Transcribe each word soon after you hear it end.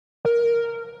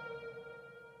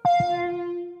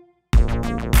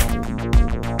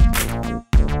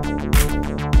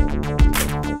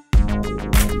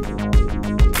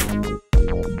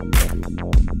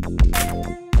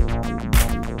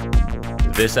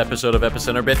This episode of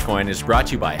Epicenter Bitcoin is brought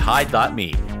to you by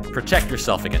Hide.me. Protect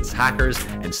yourself against hackers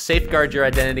and safeguard your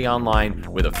identity online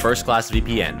with a first-class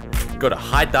VPN. Go to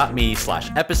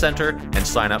hide.me/epicenter and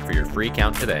sign up for your free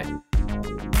account today.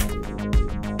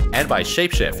 And by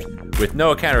Shapeshift. With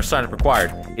no account or sign-up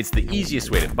required, it's the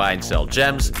easiest way to buy and sell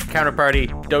gems, Counterparty,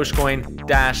 Dogecoin,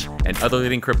 Dash, and other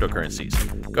leading cryptocurrencies.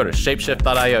 Go to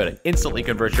shapeshift.io to instantly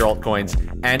convert your altcoins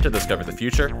and to discover the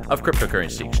future of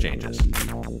cryptocurrency exchanges.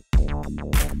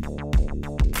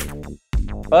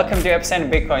 Welcome to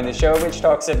Epicenter Bitcoin, the show which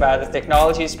talks about the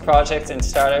technologies, projects, and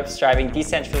startups driving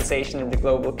decentralization in the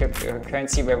global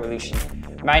cryptocurrency revolution.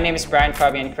 My name is Brian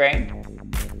Fabian Crane.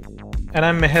 And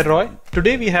I'm Meher Roy.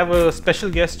 Today we have a special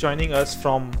guest joining us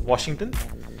from Washington.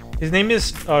 His name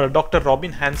is Dr.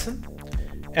 Robin Hanson.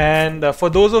 And for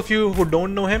those of you who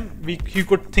don't know him, you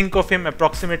could think of him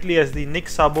approximately as the Nick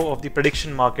Szabo of the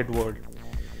prediction market world.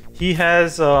 He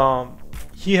has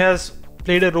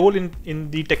played a role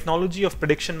in the technology of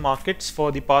prediction markets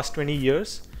for the past 20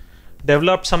 years,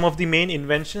 developed some of the main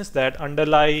inventions that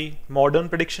underlie modern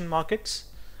prediction markets,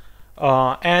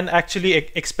 and actually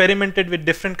experimented with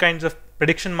different kinds of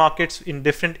prediction markets in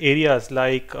different areas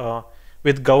like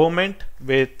with government,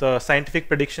 with scientific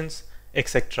predictions,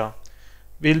 etc.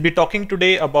 We'll be talking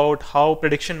today about how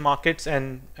prediction markets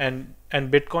and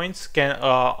bitcoins can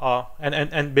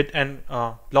and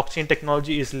blockchain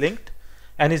technology is linked,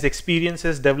 and his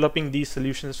experiences developing these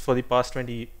solutions for the past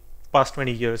 20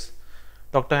 years.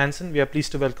 Dr. Hanson, we are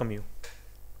pleased to welcome you.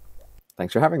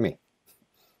 Thanks for having me.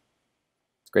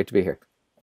 It's great to be here.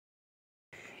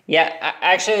 Yeah,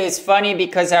 actually, it's funny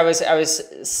because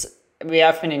we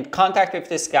have been in contact with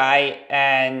this guy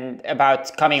and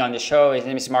about coming on the show. His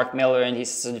name is Mark Miller, and he's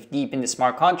sort of deep in the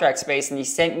smart contract space. And he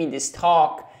sent me this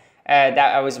talk that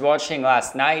I was watching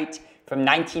last night from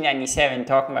 1997,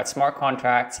 talking about smart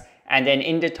contracts. And then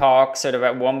in the talk, sort of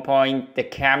at one point, the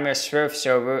camera surfs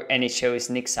over and it shows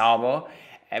Nick Szabo,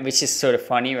 which is sort of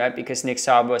funny, right? Because Nick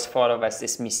Szabo is thought of as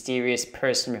this mysterious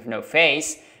person with no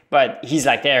face. But he's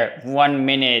like there 1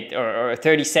 minute or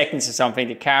 30 seconds or something.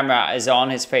 The camera is on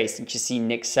his face. And you see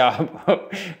Nick Szabo.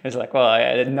 It's like,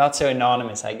 well, not so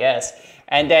anonymous, I guess.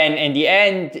 And then in the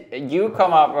end, you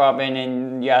come up, Robin,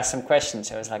 and you ask some questions.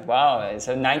 So I was like, wow.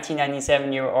 So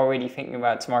 1997, you were already thinking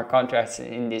about smart contracts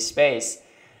in this space.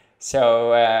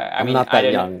 So, I'm not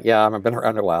that young. Yeah, I've been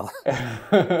around a while.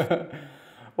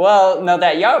 Well, not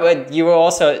that young, but you were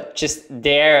also just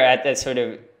there at that sort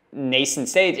of nascent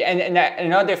stage. And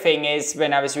another thing is,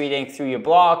 when I was reading through your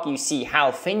blog, you see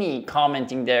Hal Finney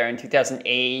commenting there in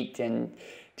 2008 and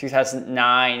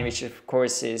 2009, which of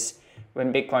course is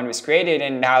when Bitcoin was created,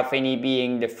 and Hal Finney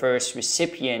being the first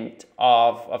recipient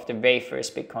of the very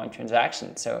first Bitcoin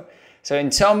transaction. So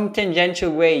in some tangential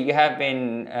way, you have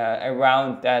been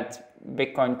around that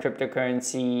Bitcoin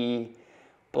cryptocurrency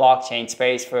blockchain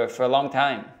space for a long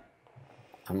time.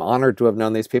 I'm honored to have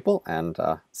known these people, and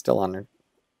still honored,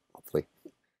 hopefully.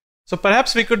 So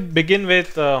perhaps we could begin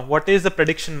with what is the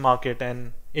prediction market,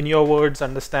 and in your words,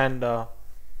 understand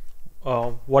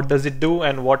what does it do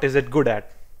and what is it good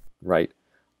at? Right.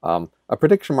 A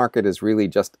prediction market is really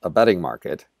just a betting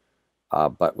market.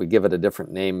 But we give it a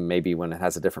different name maybe when it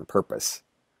has a different purpose.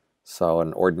 So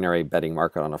an ordinary betting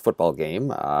market on a football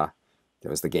game,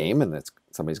 there's the game and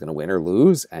somebody's going to win or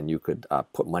lose, and you could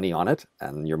put money on it,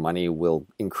 and your money will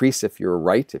increase if you're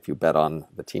right, if you bet on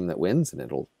the team that wins, and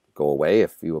it'll go away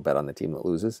if you bet on the team that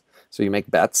loses. So you make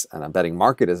bets, and a betting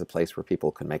market is a place where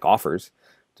people can make offers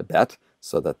to bet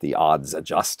so that the odds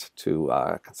adjust to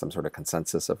some sort of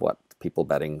consensus of what people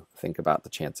betting think about the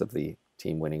chance of the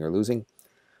team winning or losing.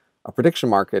 A prediction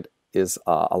market is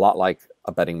a lot like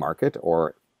a betting market,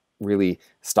 or really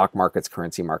stock markets,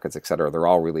 currency markets, etc. They're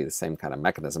all really the same kind of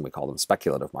mechanism. We call them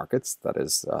speculative markets. That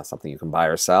is something you can buy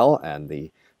or sell, and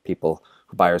the people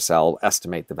who buy or sell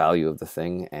estimate the value of the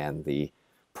thing, and the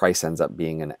price ends up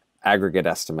being an aggregate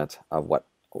estimate of what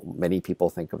many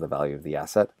people think of the value of the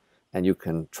asset. And you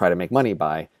can try to make money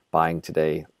by buying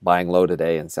low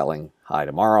today and selling high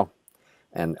tomorrow.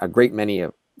 And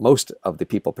most of the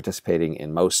people participating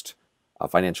in most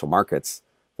financial markets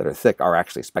that are thick are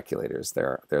actually speculators.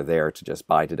 They're there to just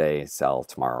buy today, sell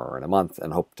tomorrow or in a month,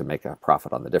 and hope to make a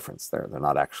profit on the difference. They're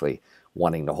not actually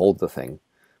wanting to hold the thing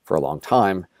for a long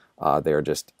time. They're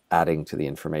just adding to the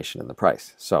information in the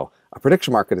price. So a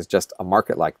prediction market is just a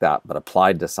market like that, but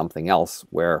applied to something else,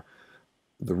 where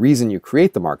the reason you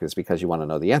create the market is because you want to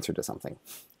know the answer to something.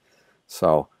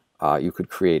 So you could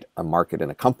create a market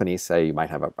in a company. Say you might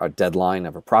have a deadline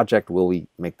of a project. Will we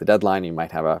make the deadline? You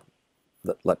might have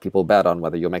let people bet on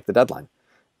whether you'll make the deadline.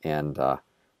 And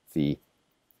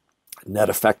net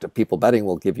effect of people betting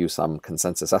will give you some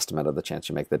consensus estimate of the chance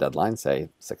you make the deadline, say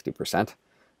 60%.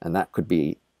 And that could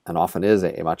be, and often is,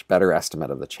 a much better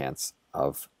estimate of the chance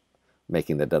of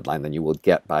making the deadline than you would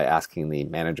get by asking the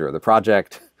manager of the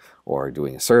project or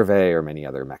doing a survey or many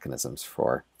other mechanisms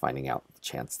for finding out the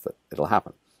chance that it'll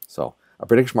happen. So a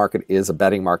prediction market is a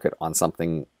betting market on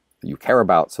something you care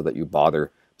about so that you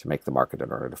bother to make the market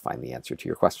in order to find the answer to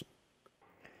your question.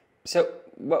 So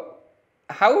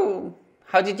how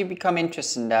did you become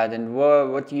interested in that, and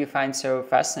what do you find so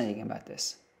fascinating about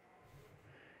this?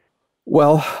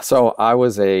 Well, so I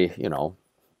was a,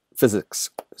 physics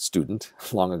student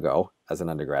long ago as an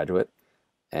undergraduate,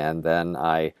 and then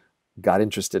I got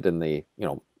interested in the,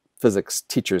 physics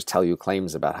teachers tell you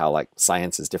claims about how like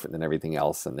science is different than everything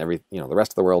else, and the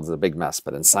rest of the world is a big mess,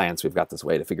 but in science we've got this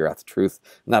way to figure out the truth.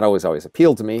 And that always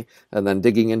appealed to me. And then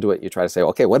digging into it, you try to say,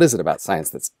 okay, what is it about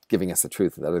science that's giving us the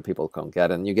truth that other people don't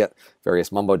get? And you get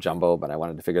various mumbo jumbo, but I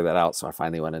wanted to figure that out, so I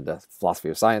finally went into philosophy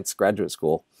of science graduate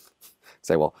school.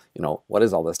 Say, well, what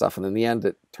is all this stuff? And in the end,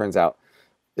 it turns out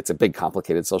it's a big,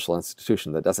 complicated social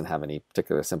institution that doesn't have any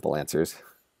particular simple answers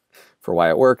for why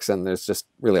it works, and there's just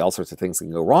really all sorts of things that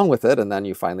can go wrong with it. And then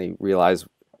you finally realize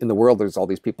in the world there's all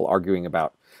these people arguing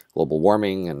about global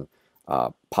warming and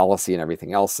policy and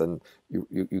everything else, and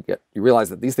you realize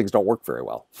that these things don't work very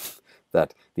well.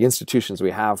 That the institutions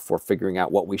we have for figuring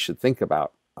out what we should think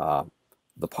about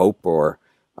the Pope or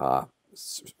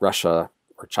Russia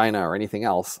or China or anything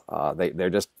else, they're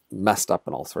just messed up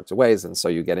in all sorts of ways. And so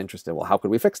you get interested, well, how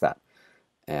could we fix that?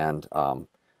 And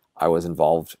I was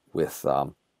involved with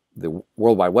the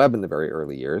World Wide Web in the very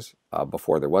early years,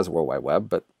 before there was World Wide Web,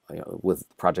 but with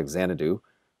Project Xanadu.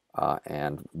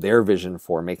 And their vision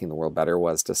for making the world better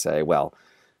was to say, well,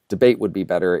 debate would be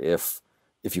better if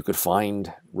you could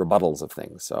find rebuttals of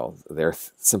things. So their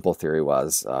simple theory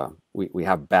was we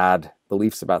have bad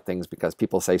beliefs about things because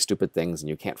people say stupid things and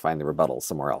you can't find the rebuttals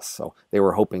somewhere else. So they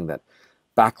were hoping that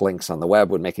backlinks on the web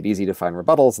would make it easy to find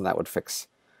rebuttals, and that would fix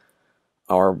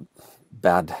our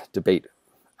bad debate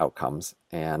outcomes.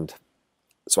 And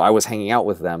so I was hanging out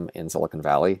with them in Silicon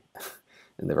Valley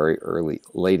in the very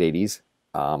late 80s,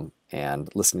 and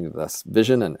listening to this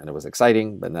vision, and it was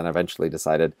exciting, but then eventually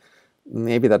decided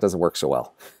maybe that doesn't work so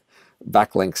well.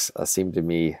 Backlinks seemed to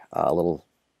me a little,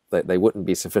 they wouldn't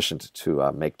be sufficient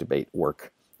to make debate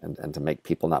work and to make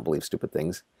people not believe stupid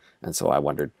things. And so I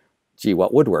wondered, gee,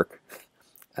 what would work?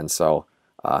 And so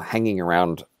hanging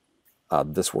around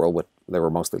this world, they were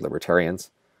mostly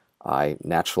libertarians, I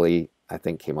naturally, I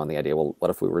think, came on the idea, well, what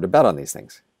if we were to bet on these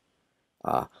things?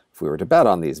 If we were to bet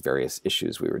on these various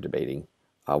issues we were debating,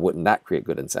 wouldn't that create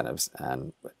good incentives,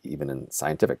 and even in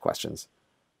scientific questions?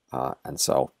 And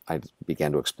so I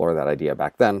began to explore that idea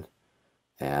back then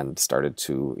and started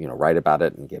to write about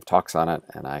it and give talks on it.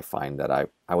 And I find that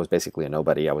I was basically a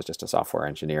nobody. I was just a software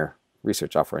engineer,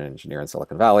 research software engineer in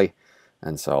Silicon Valley.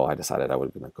 And so I decided I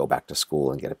was going to go back to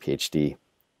school and get a PhD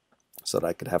so that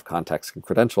I could have contacts and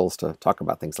credentials to talk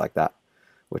about things like that,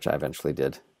 which I eventually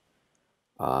did.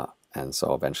 And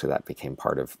so eventually that became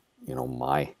part of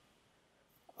my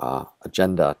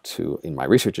agenda in my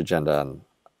research agenda and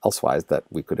elsewise, that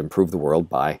we could improve the world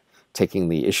by taking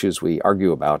the issues we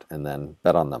argue about and then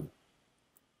bet on them,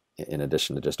 in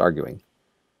addition to just arguing.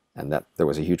 And that there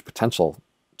was a huge potential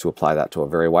to apply that to a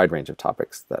very wide range of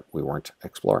topics that we weren't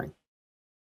exploring.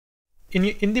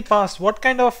 In the past, what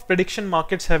kind of prediction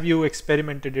markets have you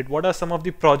experimented with? What are some of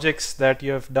the projects that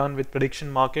you have done with prediction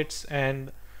markets,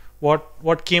 and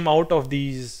what came out of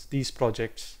these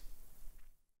projects?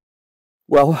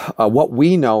 Well, what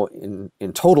we know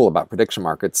in total about prediction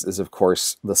markets is, of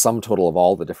course, the sum total of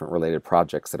all the different related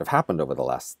projects that have happened over the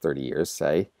last 30 years,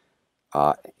 say,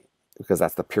 because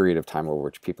that's the period of time over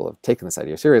which people have taken this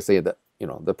idea seriously. That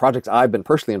the projects I've been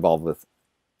personally involved with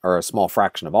are a small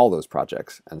fraction of all those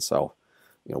projects, and so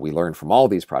we learn from all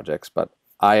these projects. But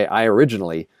I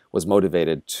originally was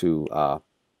motivated to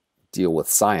deal with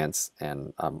science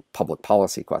and public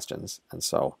policy questions, and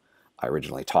so I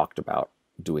originally talked about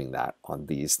doing that on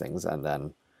these things, and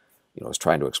then was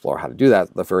trying to explore how to do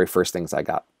that. The very first things I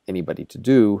got anybody to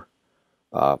do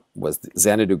was the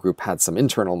Xanadu Group had some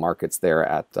internal markets there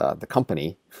at the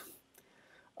company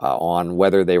on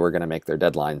whether they were going to make their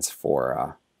deadlines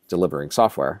for delivering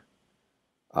software.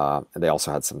 And they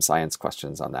also had some science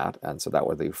questions on that. And so that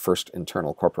were the first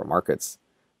internal corporate markets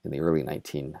in the early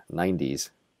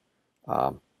 1990s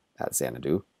at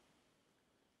Xanadu.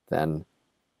 Then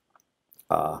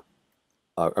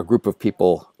a group of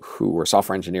people who were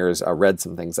software engineers read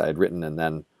some things I had written and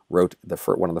then wrote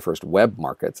one of the first web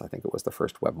markets. I think it was the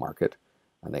first web market,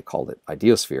 and they called it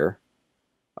Ideosphere.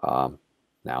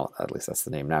 now, at least that's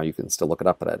the name now. You can still look it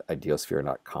up at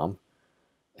ideosphere.com.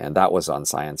 And that was on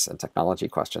science and technology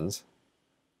questions,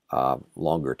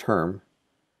 longer term.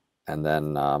 And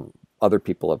then other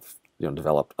people have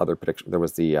developed other predictions. There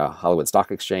was the Hollywood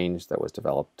Stock Exchange that was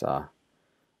developed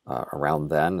around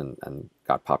then and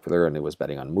got popular, and it was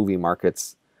betting on movie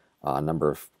markets. A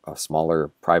number of smaller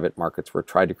private markets were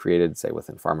tried to created, say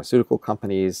within pharmaceutical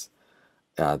companies.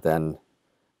 Then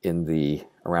in the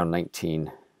around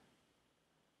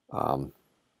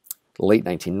late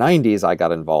 1990s, I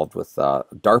got involved with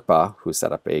DARPA, who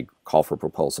set up a call for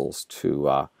proposals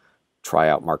to try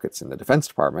out markets in the Defense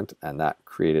Department, and that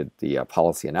created the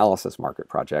Policy Analysis Market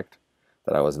Project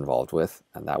that I was involved with,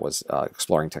 and that was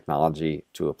exploring technology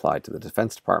to apply to the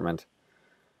Defense Department.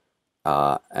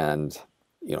 And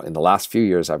in the last few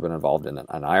years, I've been involved in an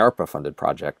IARPA-funded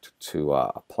project to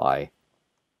apply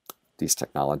these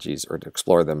technologies or to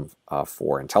explore them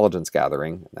for intelligence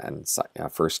gathering, and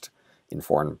first in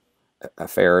foreign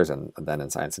affairs and then in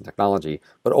science and technology.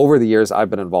 But over the years, I've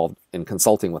been involved in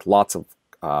consulting with lots of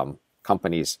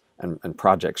companies and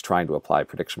projects trying to apply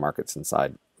prediction markets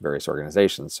inside various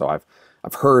organizations. So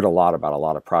I've heard a lot about a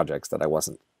lot of projects that I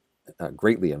wasn't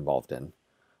greatly involved in.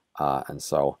 And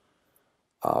so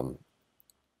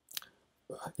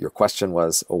your question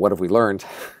was, well, what have we learned?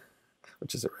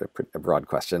 Which is a broad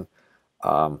question.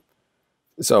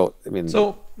 So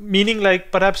meaning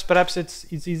like perhaps it's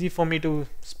easy for me to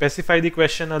specify the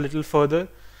question a little further.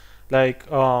 Like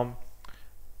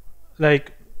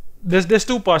there's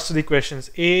two parts to the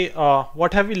questions. A,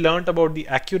 what have we learned about the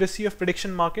accuracy of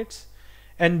prediction markets?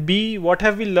 And B, what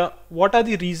are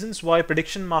the reasons why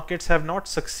prediction markets have not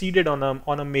succeeded on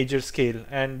a major scale,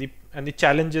 and the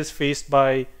challenges faced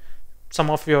by some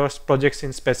of your projects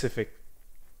in specific?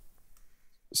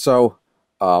 So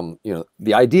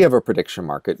the idea of a prediction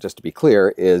market, just to be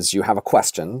clear, is you have a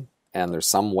question, and there's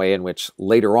some way in which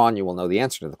later on you will know the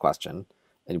answer to the question,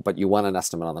 but you want an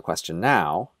estimate on the question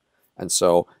now. And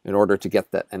so in order to get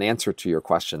an answer to your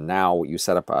question now, you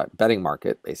set up a betting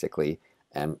market, basically,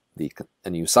 and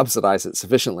you subsidize it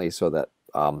sufficiently so that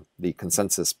the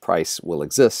consensus price will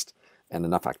exist and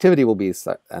enough activity will be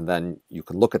set, and then you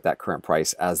can look at that current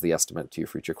price as the estimate to your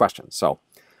future question. So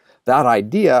that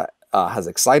idea has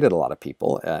excited a lot of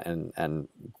people and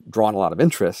drawn a lot of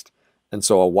interest. And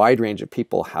so a wide range of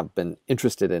people have been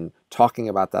interested in talking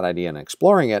about that idea and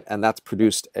exploring it, and that's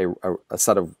produced a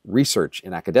set of research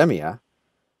in academia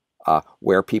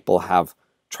where people have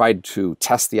tried to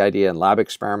test the idea in lab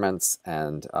experiments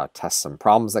and test some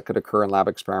problems that could occur in lab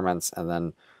experiments, and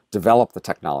then develop the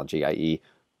technology, i.e.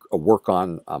 work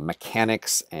on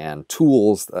mechanics and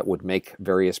tools that would make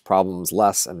various problems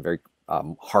less and very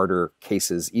harder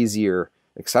cases easier,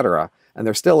 etc. And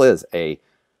there still is a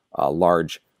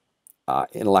large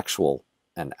intellectual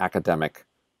and academic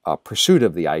pursuit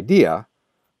of the idea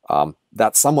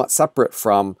that's somewhat separate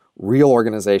from real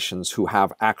organizations who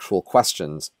have actual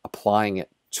questions, applying it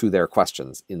to their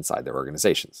questions inside their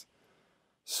organizations.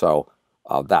 So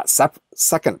that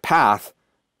second path,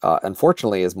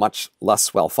 unfortunately, is much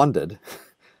less well-funded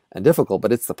and difficult,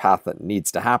 but it's the path that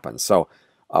needs to happen. So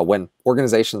when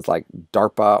organizations like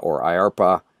DARPA or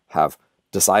IARPA have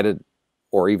decided,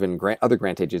 or even other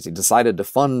grant agencies decided to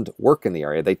fund work in the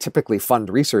area, they typically fund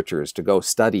researchers to go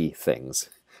study things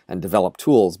and develop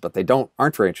tools, but they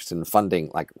aren't very interested in funding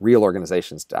like real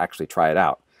organizations to actually try it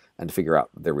out and to figure out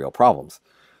their real problems.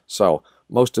 So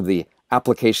most of the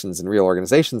applications in real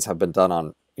organizations have been done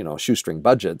on shoestring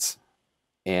budgets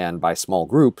and by small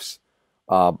groups,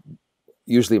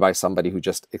 usually by somebody who's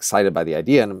just excited by the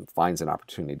idea and finds an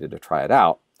opportunity to try it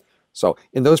out. So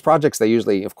in those projects, they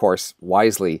usually, of course,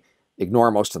 wisely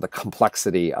ignore most of the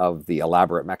complexity of the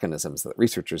elaborate mechanisms that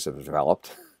researchers have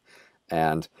developed,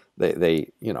 and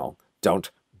they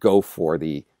don't go for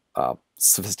the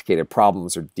sophisticated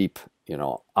problems or deep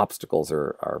obstacles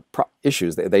or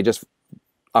issues. They just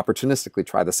opportunistically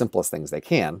try the simplest things they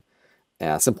can,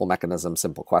 simple mechanisms,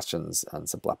 simple questions, and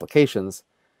simple applications,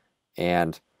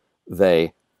 and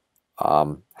they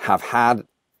have had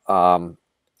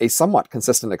a somewhat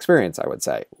consistent experience, I would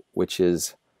say, which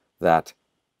is that,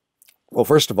 well,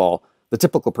 first of all, the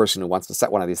typical person who wants to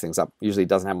set one of these things up usually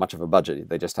doesn't have much of a budget.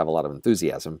 They just have a lot of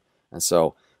enthusiasm. And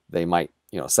so they might,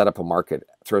 set up a market,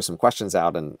 throw some questions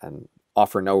out and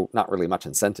offer not really much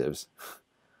incentives.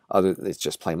 It's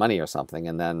just play money or something.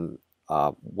 And then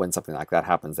when something like that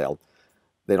happens,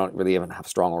 they don't really even have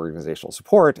strong organizational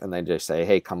support, and they just say,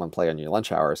 hey, come and play on your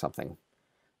lunch hour or something.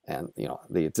 And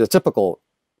the typical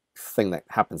thing that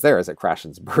happens there is it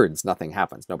crashes and burns. Nothing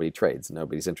happens. Nobody trades.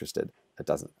 Nobody's interested. It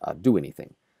doesn't do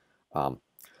anything.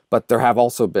 But there have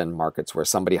also been markets where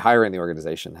somebody higher in the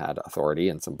organization had authority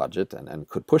and some budget and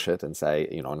could push it and say,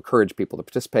 encourage people to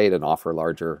participate and offer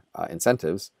larger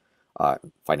incentives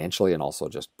financially, and also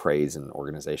just praise and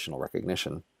organizational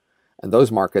recognition. And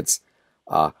those markets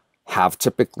have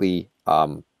typically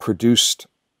produced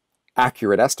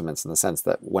accurate estimates in the sense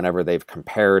that whenever they've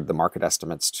compared the market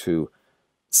estimates to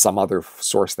some other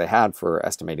source they had for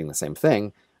estimating the same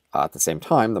thing, at the same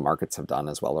time, the markets have done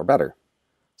as well or better.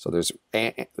 So there's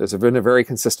been a very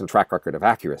consistent track record of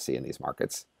accuracy in these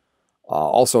markets.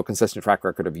 Also a consistent track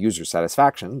record of user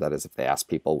satisfaction. That is, if they ask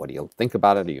people, what do you think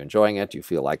about it? Are you enjoying it? Do you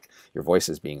feel like your voice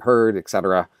is being heard,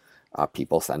 etc.?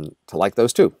 People tend to like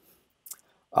those too.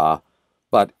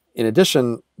 But in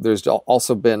addition, there's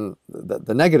also been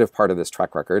the negative part of this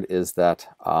track record is that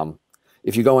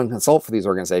if you go and consult for these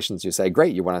organizations, you say,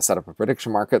 great, you want to set up a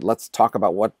prediction market. Let's talk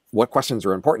about what questions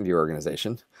are important to your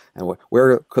organization and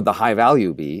where could the high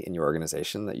value be in your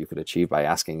organization that you could achieve by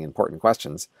asking important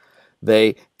questions.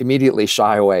 They immediately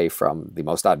shy away from the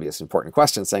most obvious important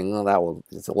questions, saying, well,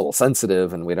 it's a little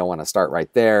sensitive and we don't want to start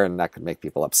right there and that could make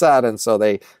people upset. And so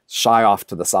they shy off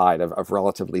to the side of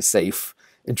relatively safe,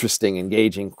 interesting,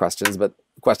 engaging questions, but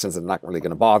questions that are not really going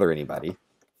to bother anybody.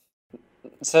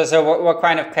 So what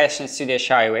kind of questions do they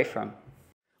shy away from?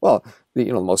 Well,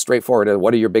 the most straightforward is,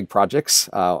 what are your big projects?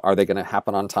 Are they going to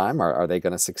happen on time? Are they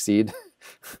going to succeed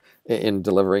in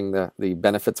delivering the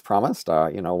benefits promised?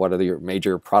 What are your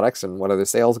major products and what are the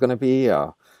sales going to be?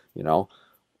 The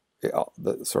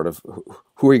sort of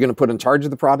who are you going to put in charge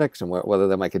of the products and whether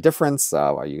they make a difference?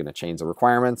 Are you going to change the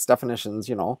requirements, definitions?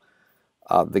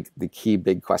 The key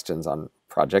big questions on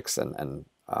projects and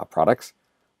products.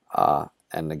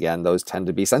 And again, those tend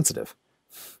to be sensitive.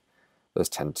 Those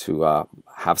tend to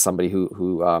have somebody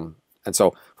who and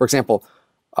so, for example,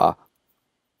 one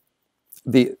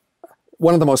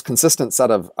of the most consistent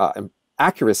set of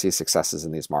accuracy successes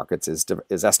in these markets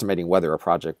is estimating whether a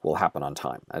project will happen on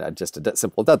time. Just a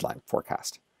simple deadline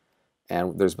forecast.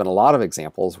 And there's been a lot of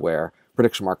examples where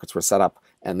prediction markets were set up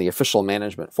and the official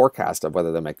management forecast of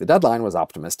whether they make the deadline was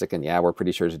optimistic and, yeah, we're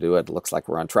pretty sure to do it. It looks like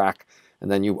we're on track.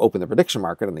 And then you open the prediction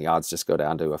market and the odds just go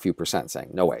down to a few percent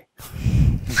saying, no way,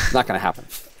 not going to happen.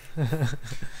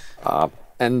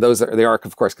 And they are,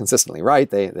 of course, consistently right.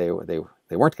 They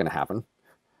weren't going to happen.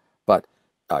 But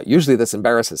usually this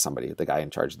embarrasses somebody, the guy in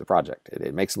charge of the project.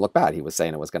 It makes him look bad. He was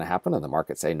saying it was going to happen and the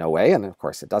market say no way. And of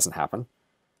course, it doesn't happen.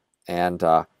 And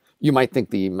you might think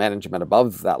the management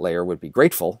above that layer would be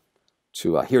grateful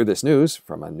to hear this news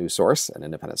from a news source, an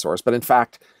independent source. But in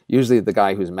fact, usually the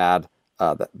guy who's mad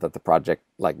that the project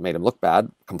made him look bad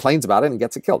complains about it and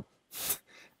gets it killed.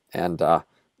 And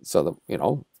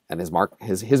and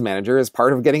his manager is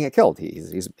part of getting it killed.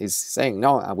 He's saying,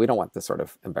 no, we don't want this sort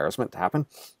of embarrassment to happen.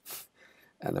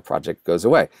 And the project goes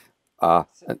away.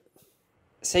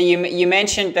 So you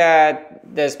mentioned that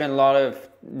there's been a lot of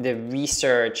the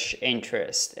research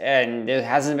interest, and there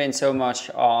hasn't been so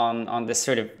much on this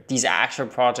sort of these actual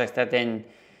projects that then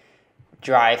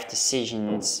drive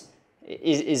decisions.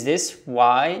 Is this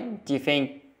why? Do you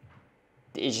think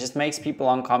it just makes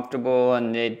people uncomfortable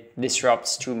and it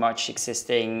disrupts too much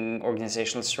existing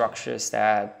organizational structures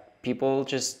that people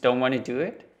just don't want to do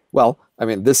it? Well, I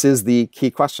mean, this is the key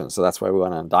question, so that's why we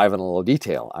want to dive in a little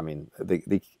detail. I mean,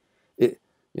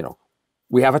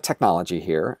 we have a technology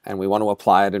here, and we want to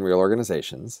apply it in real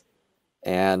organizations,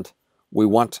 and we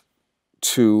want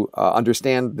to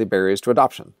understand the barriers to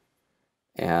adoption.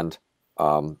 And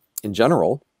in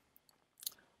general,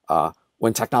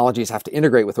 when technologies have to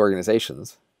integrate with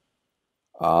organizations,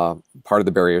 part of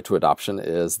the barrier to adoption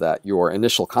is that your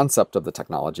initial concept of the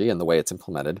technology and the way it's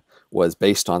implemented was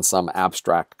based on some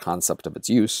abstract concept of its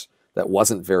use that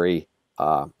wasn't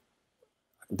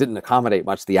didn't accommodate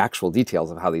much the actual details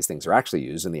of how these things are actually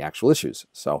used and the actual issues.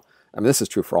 So, I mean, this is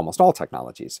true for almost all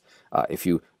technologies. If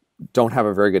you don't have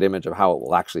a very good image of how it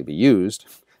will actually be used,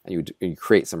 and you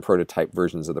create some prototype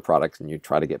versions of the product and you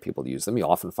try to get people to use them, you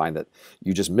often find that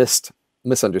you just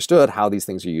misunderstood how these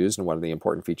things are used and what are the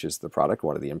important features of the product,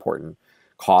 what are the important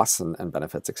costs and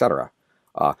benefits, etc.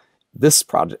 This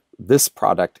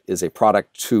product is a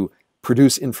product to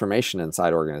produce information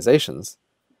inside organizations,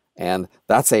 and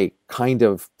that's a kind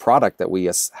of product that we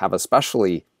have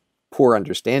especially poor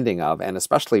understanding of and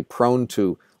especially prone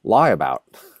to lie about.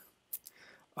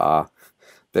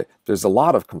 There's a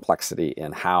lot of complexity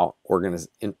in how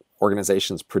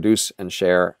organizations produce and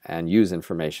share and use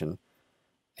information.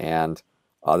 And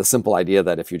the simple idea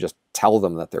that if you just tell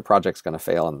them that their project's going to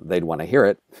fail and they'd want to hear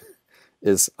it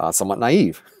is somewhat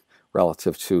naive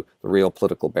relative to the real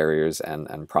political barriers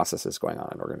and processes going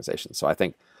on in organizations. So I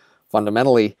think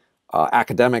fundamentally,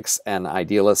 academics and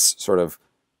idealists sort of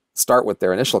start with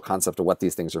their initial concept of what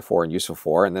these things are for and useful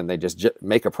for, and then they just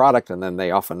make a product, and then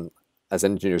they often, as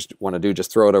engineers want to do,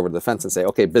 just throw it over the fence and say,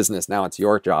 okay, business, now it's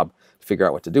your job to figure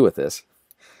out what to do with this.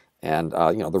 And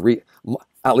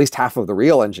at least half of the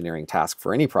real engineering task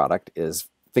for any product is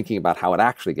thinking about how it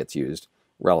actually gets used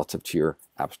relative to your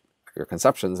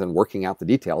conceptions and working out the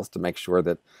details to make sure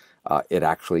that it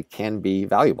actually can be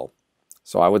valuable.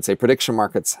 So I would say prediction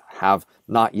markets have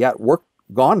not yet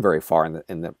gone very far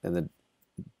in the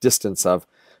distance of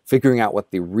figuring out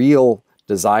what the real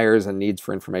desires and needs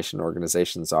for information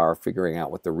organizations are, figuring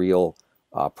out what the real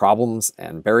problems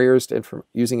and barriers to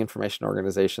using information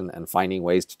organization, and finding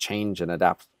ways to change and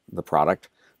adapt the product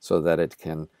so that it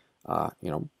can,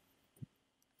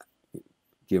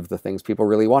 give the things people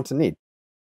really want and need.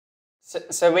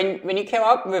 So when you came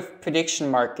up with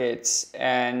prediction markets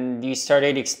and you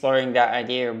started exploring that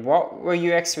idea, what were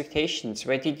your expectations?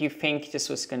 Where did you think this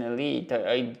was going to lead?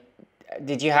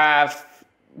 Did you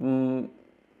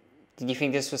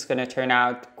think this was going to turn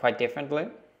out quite differently?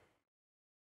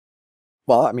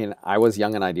 Well, I mean, I was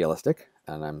young and idealistic,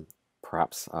 and I'm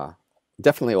perhaps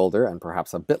definitely older and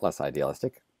perhaps a bit less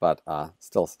idealistic, but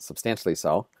still substantially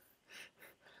so.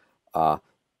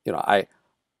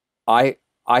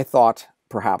 I thought,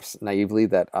 perhaps naively,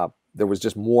 that there was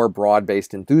just more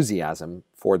broad-based enthusiasm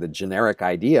for the generic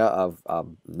idea of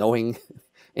knowing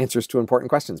answers to important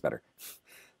questions better.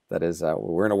 That is,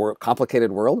 we're in a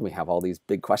complicated world. We have all these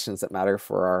big questions that matter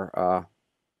for our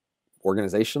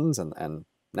organizations and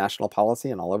national policy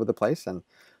and all over the place. And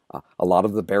a lot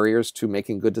of the barriers to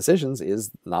making good decisions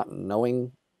is not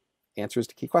knowing answers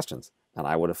to key questions. And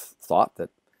I would have thought that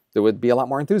there would be a lot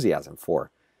more enthusiasm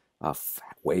for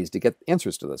ways to get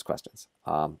answers to those questions.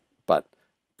 But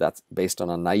that's based on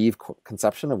a naive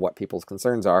conception of what people's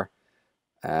concerns are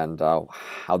and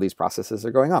how these processes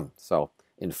are going on. So,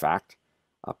 in fact,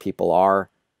 people are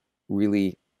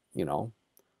really,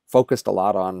 focused a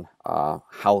lot on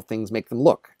how things make them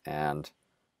look and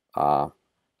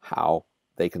how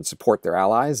they can support their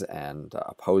allies and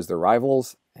oppose their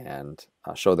rivals and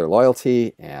show their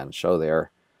loyalty and show their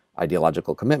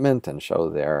ideological commitment and show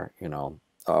their,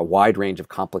 a wide range of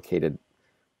complicated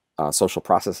social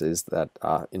processes that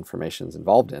information is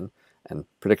involved in. And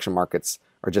prediction markets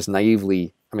are just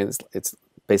naively, it's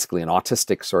basically an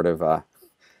autistic sort of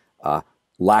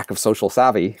lack of social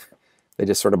savvy. They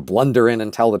just sort of blunder in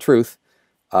and tell the truth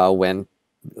when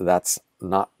that's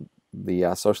not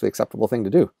the socially acceptable thing to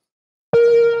do.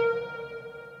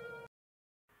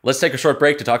 Let's take a short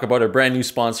break to talk about our brand new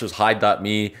sponsors,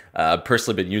 Hide.me. I've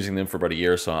personally been using them for about a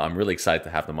year, so I'm really excited to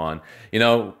have them on.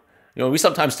 We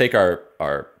sometimes take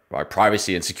our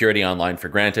privacy and security online for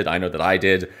granted. I know that I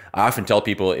did. I often tell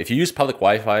people, if you use public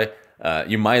Wi-Fi,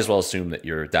 you might as well assume that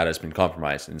your data has been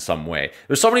compromised in some way.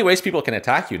 There's so many ways people can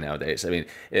attack you nowadays.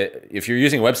 If you're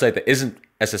using a website that isn't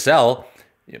SSL,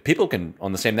 people can,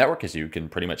 on the same network as you, can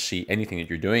pretty much see anything that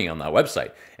you're doing on that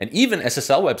website. And even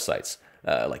SSL websites,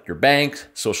 like your bank,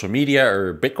 social media,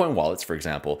 or Bitcoin wallets, for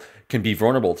example, can be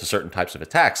vulnerable to certain types of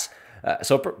attacks.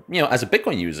 So as a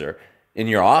Bitcoin user, in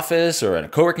your office or in a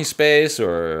co-working space,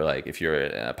 or like if you're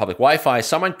in a public Wi-Fi,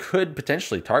 someone could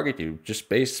potentially target you just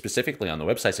based specifically on the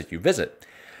websites that you visit.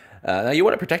 Now you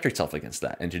want to protect yourself against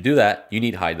that. And to do that, you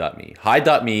need Hide.me.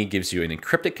 Hide.me gives you an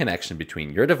encrypted connection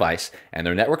between your device and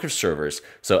their network of servers,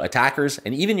 so attackers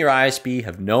and even your ISP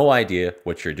have no idea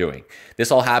what you're doing. This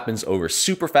all happens over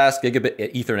super fast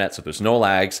gigabit Ethernet, so there's no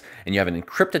lags, and you have an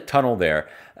encrypted tunnel there,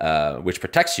 which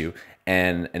protects you.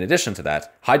 And in addition to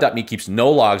that, Hide.me keeps no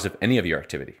logs of any of your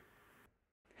activity.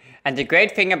 And the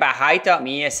great thing about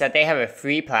Hide.me is that they have a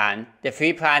free plan. The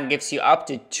free plan gives you up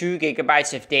to 2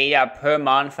 gigabytes of data per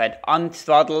month at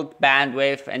unthrottled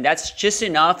bandwidth, and that's just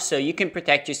enough so you can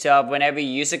protect yourself whenever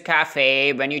you use a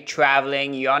cafe, when you're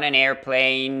traveling, you're on an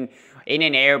airplane, in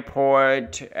an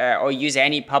airport, or use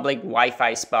any public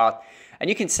Wi-Fi spot.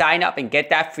 And you can sign up and get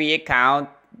that free account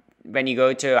when you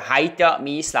go to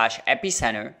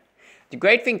hide.me/epicenter. The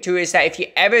great thing too is that if you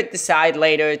ever decide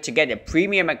later to get a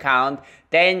premium account,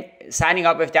 then signing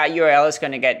up with that URL is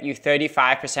going to get you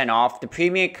 35% off. The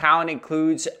premium account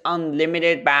includes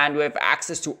unlimited bandwidth,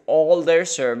 access to all their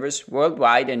servers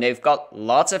worldwide, and they've got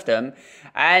lots of them.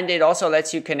 And it also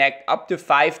lets you connect up to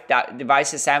 5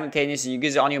 devices simultaneously. You can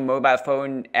use it on your mobile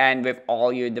phone and with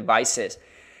all your devices.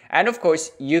 And of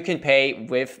course, you can pay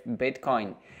with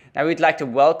Bitcoin. Now, we'd like to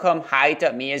welcome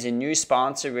Hide.me as a new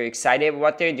sponsor. We're excited about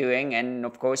what they're doing, and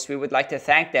of course, we would like to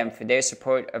thank them for their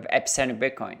support of Epicenter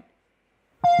Bitcoin.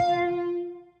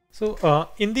 So,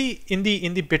 in the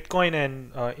Bitcoin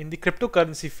and in the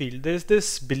cryptocurrency field, there's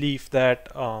this belief that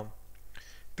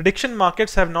prediction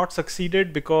markets have not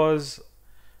succeeded because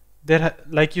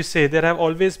like you say, there have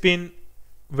always been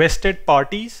vested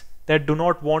parties that do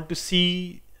not want to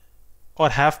see or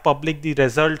have public the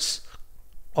results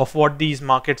of what these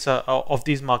markets are,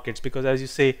 because as you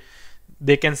say,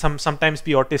 they can sometimes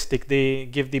be autistic. They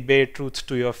give the bare truths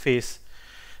to your face.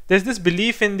 There's this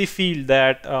belief in the field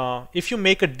that if you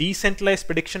make a decentralized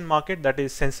prediction market that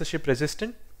is censorship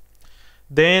resistant,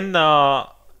 then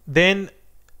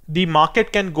the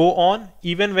market can go on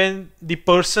even when the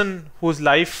person whose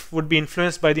life would be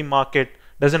influenced by the market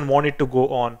doesn't want it to go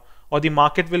on, or the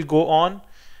market will go on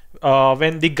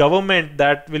when the government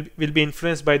that will be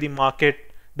influenced by the market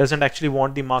doesn't actually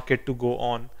want the market to go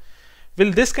on.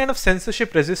 Will this kind of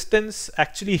censorship resistance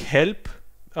actually help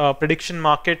prediction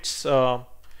markets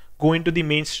go into the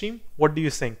mainstream? What do you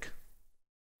think?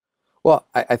 Well,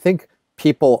 I think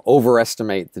people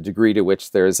overestimate the degree to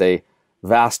which there's a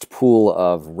vast pool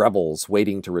of rebels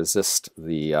waiting to resist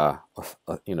the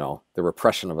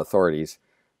repression of authorities,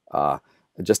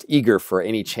 just eager for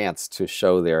any chance to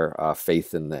show their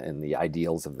faith in the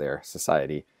ideals of their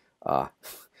society.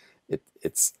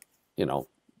 It's a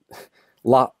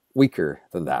lot weaker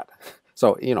than that.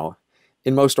 So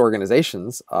in most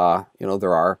organizations,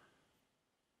 there are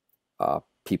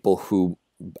people who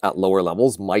at lower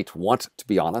levels might want to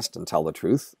be honest and tell the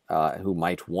truth, who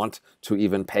might want to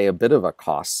even pay a bit of a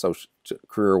cost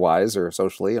career-wise or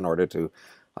socially in order to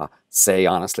say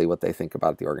honestly what they think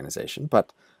about the organization.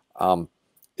 But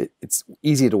it's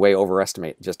easy to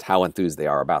overestimate just how enthused they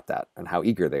are about that and how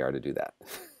eager they are to do that.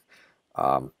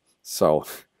 So,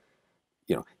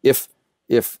 if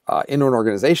in an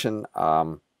organization,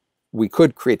 we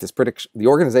could create this prediction, the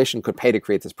organization could pay to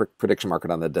create this prediction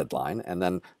market on the deadline, and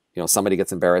then somebody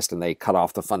gets embarrassed and they cut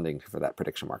off the funding for that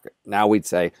prediction market. Now we'd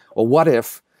say, well, what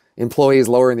if employees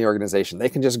lower in the organization, they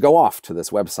can just go off to this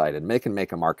website and they can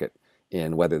make a market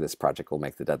in whether this project will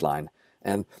make the deadline,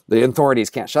 and the authorities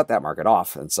can't shut that market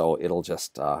off, and so it'll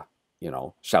just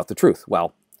shout the truth.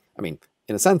 Well, I mean,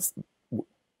 in a sense,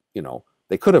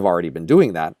 they could have already been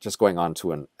doing that, just going on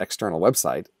to an external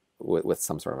website with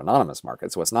some sort of anonymous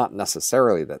market. So it's not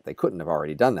necessarily that they couldn't have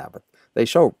already done that, but they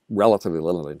show relatively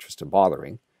little interest in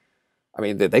bothering. I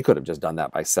mean, they could have just done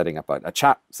that by setting up a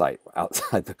chat site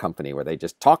outside the company where they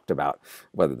just talked about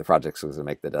whether the project was going to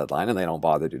make the deadline, and they don't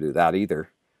bother to do that either.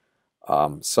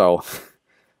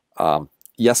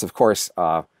 Yes, of course,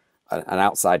 an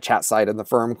outside chat site in the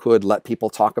firm could let people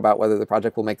talk about whether the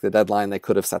project will make the deadline. They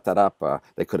could have set that up.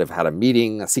 They could have had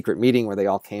a secret meeting where they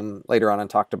all came later on and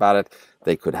talked about it.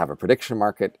 They could have a prediction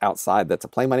market outside that's a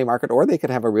play money market, or they could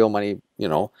have a real money,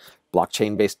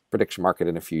 blockchain-based prediction market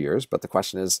in a few years. But the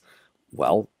question is,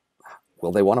 well,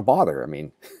 will they want to bother? I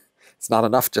mean, it's not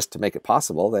enough just to make it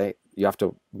possible. You have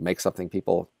to make something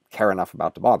people care enough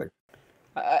about to bother.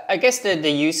 I guess the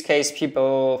use case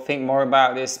people think more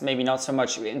about is maybe not so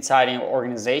much inside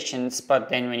organizations, but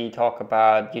then when you talk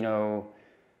about,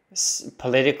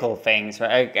 political things,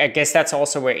 right? I guess that's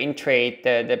also where in trade,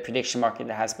 the prediction market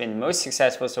has been most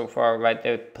successful so far, right?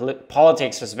 The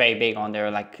politics was very big on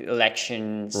there, like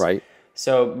elections. Right.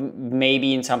 So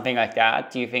maybe in something like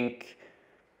that, do you think,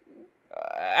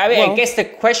 I guess the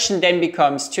question then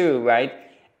becomes too, right?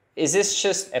 Is this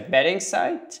just a betting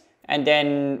site? And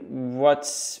then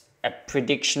what's a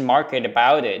prediction market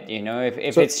about it?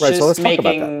 If it's just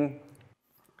making...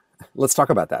 Let's talk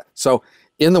about that. So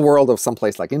in the world of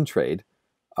someplace like InTrade,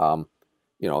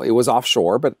 it was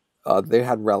offshore, but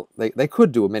they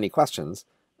could do many questions.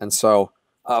 And so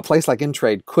a place like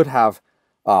InTrade could have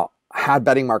had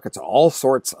betting markets on all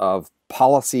sorts of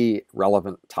policy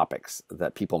relevant topics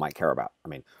that people might care about. I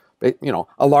mean,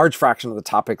 a large fraction of the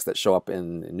topics that show up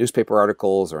in newspaper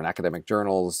articles or in academic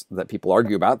journals that people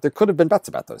argue about, there could have been bets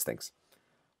about those things.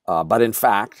 But in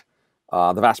fact,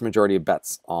 the vast majority of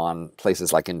bets on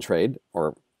places like InTrade,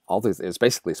 or all these, is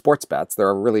basically sports bets. There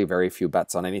are really very few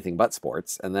bets on anything but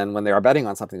sports. And then when they are betting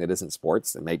on something that isn't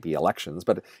sports, it may be elections,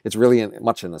 but it's really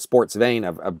much in the sports vein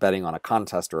of betting on a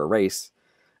contest or a race.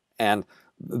 And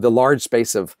the large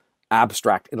space of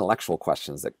abstract intellectual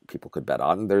questions that people could bet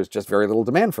on, there's just very little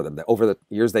demand for them. Over the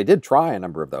years, they did try a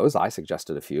number of those. I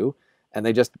suggested a few, and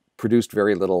they just produced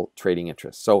very little trading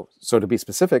interest. So to be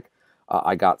specific,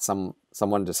 I got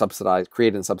someone to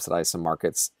create and subsidize some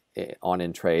markets on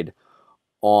InTrade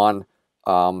on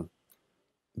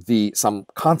some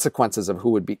consequences of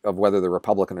whether the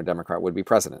Republican or Democrat would be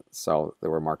president. So there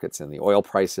were markets in the oil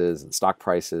prices and stock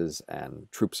prices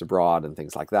and troops abroad and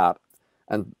things like that.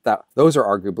 And those are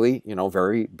arguably,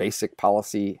 very basic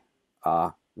policy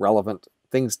relevant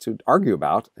things to argue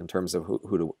about in terms of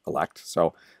who to elect.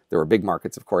 So there were big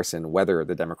markets, of course, in whether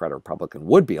the Democrat or Republican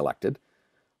would be elected.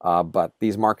 But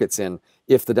these markets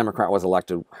if the Democrat was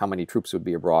elected, how many troops would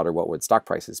be abroad, or what would stock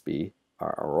prices be,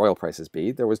 or oil prices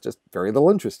be, there was just very little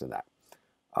interest in that.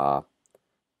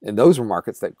 And those were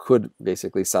markets that could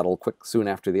basically settle soon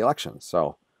after the election.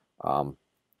 So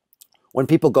when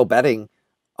people go betting,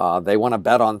 they want to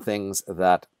bet on things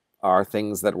that are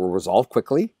things that will resolve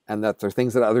quickly, and that they're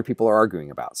things that other people are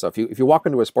arguing about. So if you walk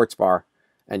into a sports bar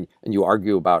and you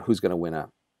argue about who's going to win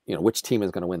which team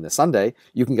is going to win this Sunday,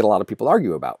 you can get a lot of people to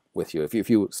argue with you. If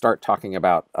you start talking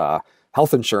about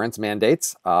health insurance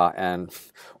mandates and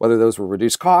whether those will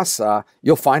reduce costs,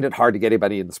 you'll find it hard to get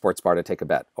anybody in the sports bar to take a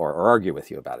bet or argue with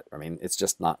you about it. I mean, it's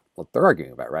just not what they're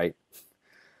arguing about, right?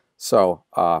 So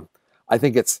I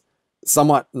think it's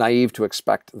somewhat naive to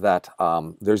expect that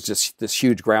there's just this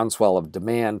huge groundswell of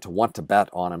demand to want to bet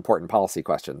on important policy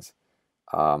questions.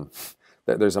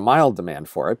 There's a mild demand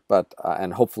for it, but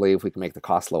and hopefully if we can make the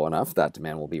cost low enough, that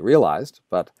demand will be realized.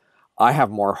 But I have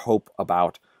more hope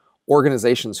about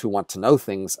organizations who want to know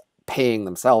things paying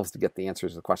themselves to get the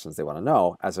answers to the questions they want to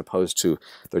know, as opposed to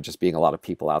there just being a lot of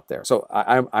people out there. So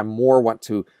I more want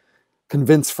to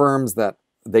convince firms that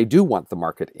they do want the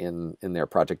market in their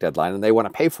project deadline, and they want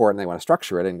to pay for it, and they want to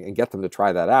structure it and get them to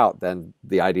try that out, than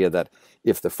the idea that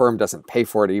if the firm doesn't pay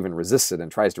for it or even resists it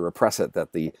and tries to repress it,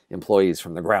 that the employees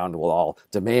from the ground will all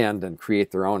demand and create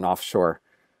their own offshore,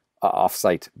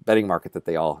 off-site betting market that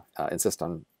they all insist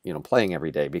on playing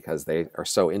every day, because they are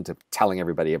so into telling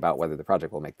everybody about whether the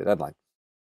project will make the deadline.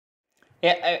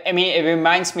 Yeah, I mean, it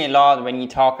reminds me a lot when you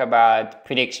talk about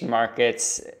prediction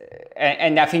markets,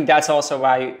 and I think that's also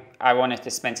why I wanted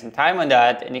to spend some time on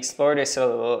that and explore this a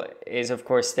little, is of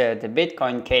course the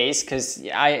Bitcoin case, because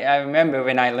I remember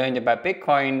when I learned about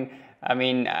Bitcoin, I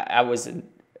mean,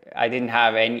 I didn't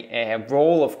have any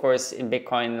role, of course, in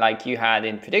Bitcoin like you had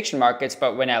in prediction markets,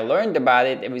 but when I learned about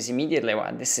it, it was immediately,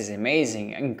 wow, this is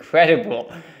amazing,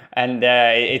 incredible. And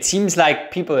it seems like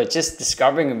people are just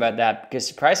discovering about that because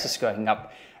the price is going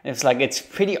up. And it's like, it's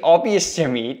pretty obvious to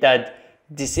me that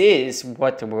this is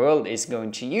what the world is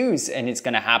going to use, and it's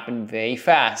going to happen very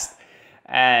fast.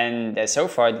 And so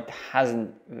far, it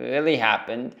hasn't really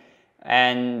happened,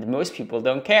 and most people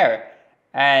don't care.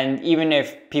 And even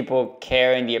if people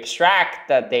care in the abstract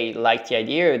that they like the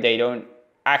idea, they don't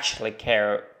actually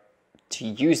care to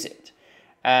use it.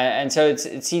 And so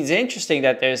it seems interesting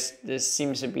that there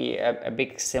seems to be a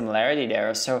big similarity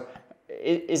there. So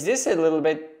is this a little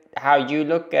bit how you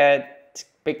look at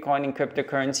Bitcoin and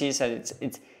cryptocurrencies?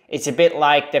 And it's a bit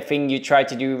like the thing you try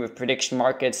to do with prediction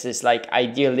markets, this like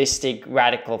idealistic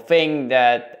radical thing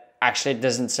that actually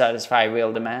doesn't satisfy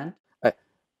real demand?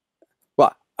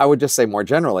 Well, I would just say more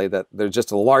generally that there's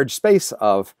just a large space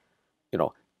of,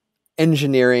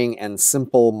 engineering and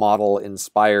simple model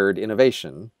inspired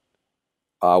innovation,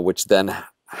 which then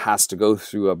has to go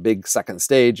through a big second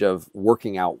stage of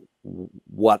working out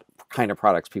what kind of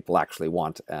products people actually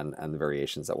want and the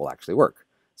variations that will actually work.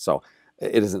 So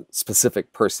it isn't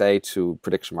specific per se to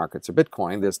prediction markets or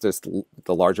Bitcoin. There's just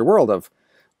the larger world of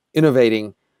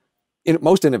innovating.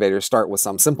 Most innovators start with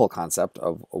some simple concept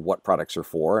of what products are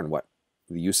for, and what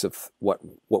the use of what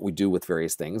we do with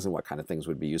various things, and what kind of things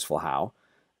would be useful how.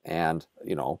 And,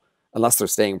 unless they're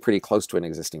staying pretty close to an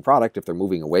existing product, if they're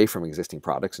moving away from existing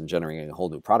products and generating a whole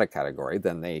new product category,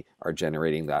 then they are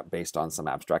generating that based on some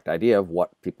abstract idea of what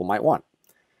people might want.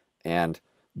 And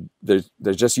there's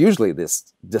just usually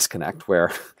this disconnect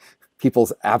where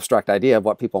people's abstract idea of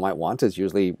what people might want is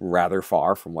usually rather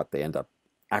far from what they end up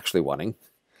actually wanting.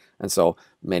 And so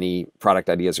many product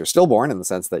ideas are stillborn in the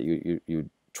sense that you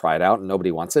try it out and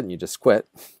nobody wants it and you just quit.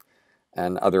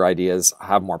 And other ideas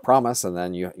have more promise, and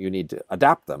then you need to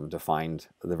adapt them to find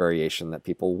the variation that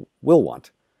people will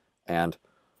want. And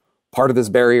part of this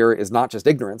barrier is not just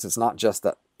ignorance. It's not just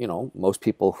that, most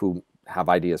people who have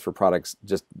ideas for products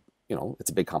just, it's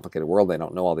a big complicated world. They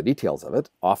don't know all the details of it.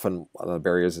 Often one of the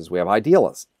barriers is we have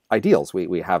ideals.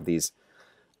 We have these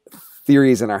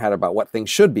theories in our head about what things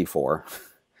should be for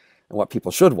and what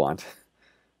people should want.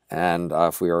 And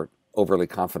if we are overly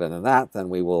confident in that, then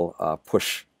we will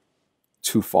push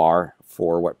too far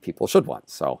for what people should want.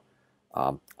 So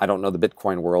I don't know the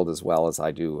Bitcoin world as well as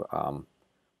I do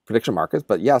prediction markets,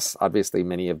 but yes, obviously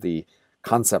many of the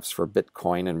concepts for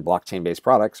Bitcoin and blockchain-based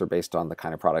products are based on the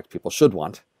kind of products people should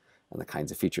want and the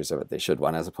kinds of features of it they should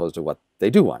want, as opposed to what they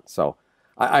do want. So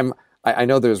I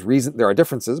know there are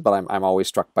differences, but I'm always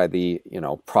struck by the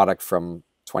product from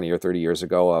 20 or 30 years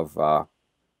ago of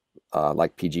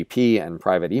like PGP and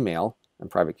private email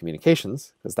and private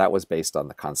communications, because that was based on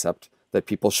the concept that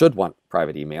people should want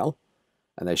private email,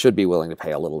 and they should be willing to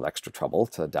pay a little extra trouble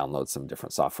to download some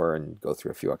different software and go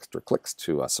through a few extra clicks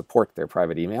to support their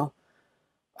private email.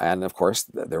 And of course,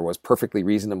 there was perfectly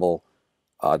reasonable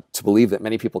to believe that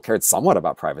many people cared somewhat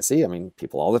about privacy. I mean,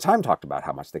 people all the time talked about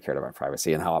how much they cared about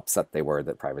privacy and how upset they were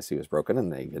that privacy was broken.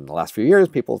 And in the last few years,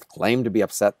 people claimed to be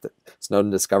upset that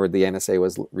Snowden discovered the NSA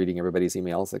was reading everybody's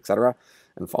emails, etc.,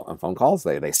 and phone calls.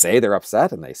 They say they're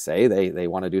upset, and they say they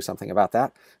want to do something about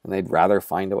that, and they'd rather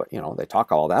find a, they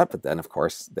talk all that, but then of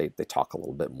course they talk a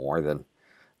little bit more than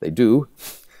they do.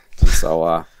 And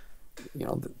so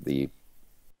the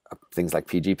things like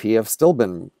PGP have still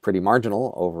been pretty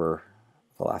marginal over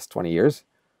the last 20 years.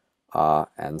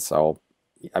 And so,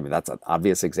 I mean, that's an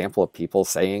obvious example of people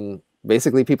saying,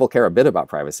 basically people care a bit about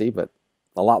privacy, but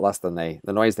a lot less than the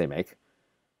noise they make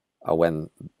when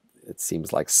it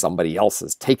seems like somebody else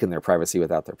has taken their privacy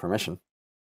without their permission.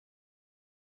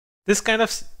 This kind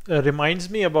of reminds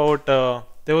me about,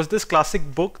 there was this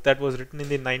classic book that was written in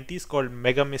the 90s called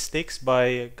Mega Mistakes by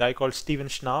a guy called Steven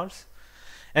Schnars.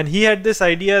 And he had this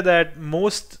idea that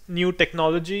most new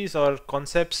technologies or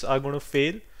concepts are going to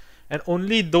fail, and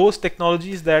only those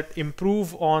technologies that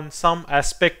improve on some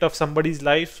aspect of somebody's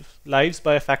lives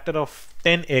by a factor of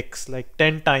 10x, like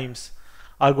 10 times,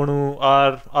 are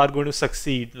going to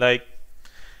succeed. Like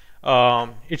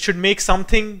it should make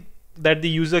something that the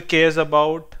user cares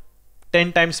about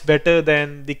 10 times better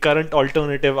than the current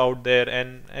alternative out there.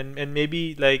 And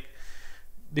maybe like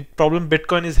the problem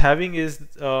Bitcoin is having is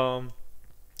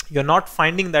you're not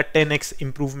finding that 10x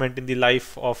improvement in the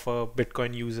life of a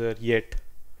Bitcoin user yet.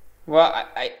 Well,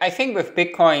 I think with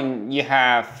Bitcoin you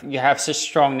have such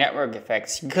strong network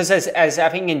effects, because as I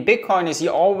think in Bitcoin is you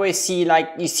always see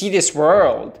you see this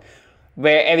world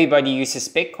where everybody uses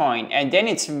Bitcoin, and then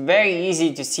it's very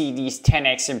easy to see these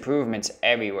 10x improvements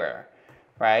everywhere,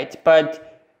 right?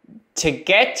 But to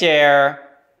get there,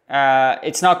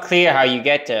 it's not clear how you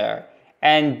get there,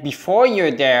 and before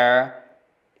you're there,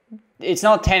 it's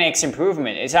not 10x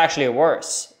improvement, it's actually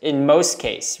worse in most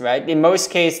cases, right? In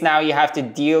most cases now you have to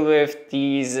deal with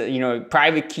these,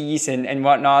 private keys and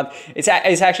whatnot. It's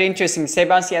actually interesting.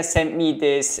 Sebastian sent me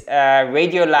this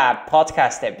Radiolab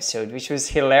podcast episode, which was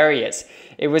hilarious.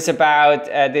 It was about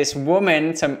this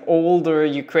woman, some older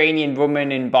Ukrainian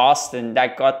woman in Boston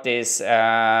that got this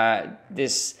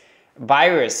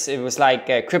virus. It was like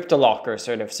a CryptoLocker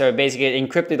sort of. So basically it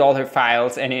encrypted all her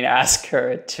files and it asked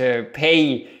her to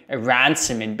pay a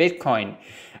ransom in Bitcoin.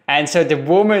 And so the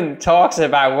woman talks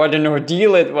about what an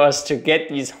ordeal it was to get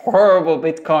these horrible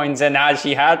Bitcoins, and how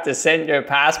she had to send her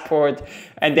passport,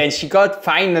 and then she got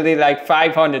finally like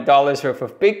 $500 worth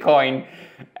of Bitcoin,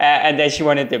 and then she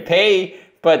wanted to pay,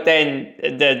 but then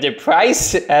the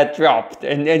price dropped,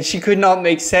 and she could not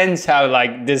make sense how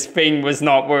like this thing was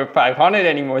not worth 500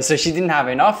 anymore, so she didn't have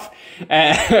enough,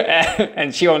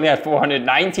 and she only had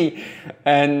 490,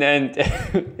 and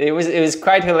it was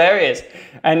quite hilarious,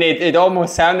 and it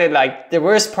almost sounded like the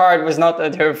worst part was not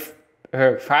that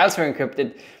her files were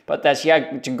encrypted, but that she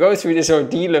had to go through this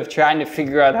ordeal of trying to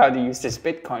figure out how to use this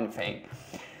Bitcoin thing.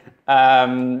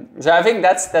 So I think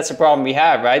that's a problem we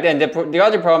have, right? And the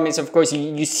other problem is, of course,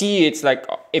 you see it's like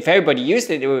if everybody used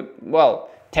it, it would,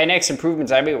 10x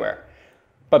improvements everywhere.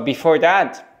 But before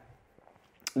that,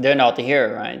 they're not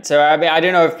here, right? So I mean, I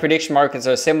don't know if prediction markets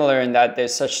are similar in that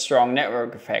there's such strong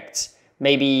network effects.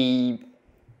 Maybe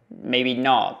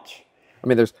not. I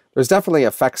mean, there's definitely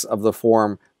effects of the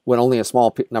form. When only a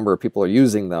small number of people are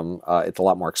using them, it's a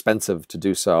lot more expensive to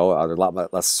do so. There's a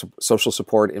lot less social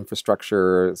support,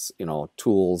 infrastructure,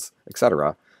 tools,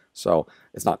 etc. So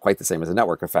it's not quite the same as a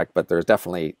network effect, but there's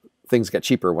definitely things get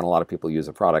cheaper when a lot of people use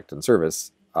a product and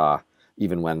service,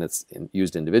 even when it's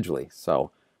used individually. So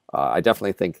I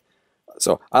definitely think,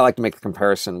 so I like to make the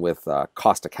comparison with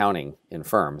cost accounting in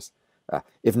firms.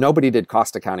 If nobody did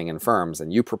cost accounting in firms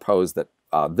and you propose that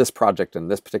this project and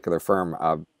this particular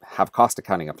firm have cost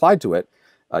accounting applied to it,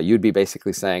 you'd be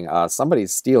basically saying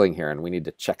somebody's stealing here and we need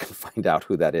to check and find out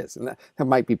who that is. And that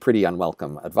might be pretty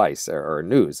unwelcome advice or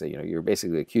news. You're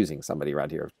basically accusing somebody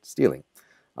around here of stealing.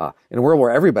 In a world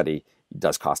where everybody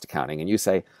does cost accounting and you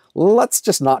say, let's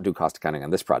just not do cost accounting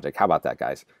on this project. How about that,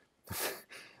 guys?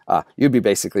 You'd be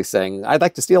basically saying, I'd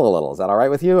like to steal a little. Is that all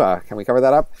right with you? Can we cover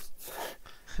that up?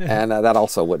 And that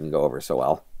also wouldn't go over so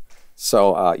well.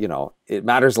 So, it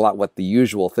matters a lot what the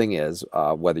usual thing is,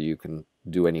 whether you can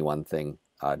do any one thing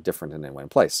different in any one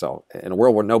place. So in a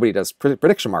world where nobody does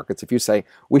prediction markets, if you say,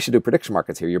 we should do prediction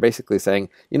markets here, you're basically saying,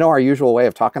 our usual way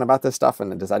of talking about this stuff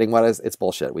and deciding what is, it's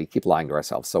bullshit. We keep lying to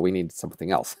ourselves, so we need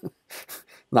something else.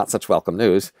 Not such welcome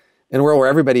news. In a world where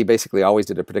everybody basically always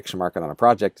did a prediction market on a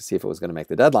project to see if it was going to make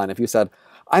the deadline, if you said,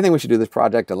 I think we should do this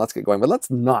project and let's get going, but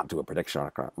let's not do a prediction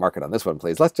market on this one,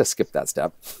 please. Let's just skip that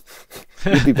step.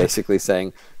 You'd be basically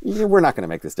saying, we're not going to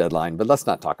make this deadline, but let's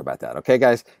not talk about that. Okay,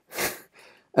 guys?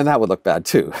 And that would look bad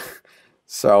too.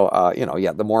 So,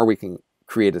 the more we can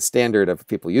create a standard of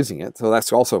people using it. So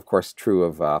that's also, of course, true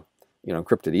of,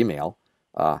 encrypted email.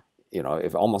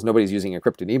 If almost nobody's using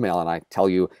encrypted email and I tell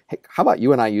you, hey, how about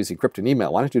you and I use encrypted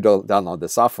email? Why don't you download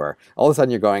this software? All of a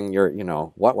sudden you're going,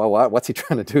 what's he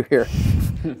trying to do here?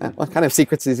 What kind of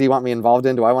secrets does he want me involved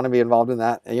in? Do I want to be involved in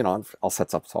that? All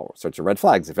sets up all sorts of red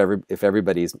flags. If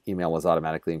everybody's email was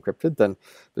automatically encrypted, then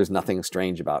there's nothing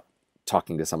strange about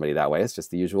talking to somebody that way. It's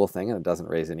just the usual thing and it doesn't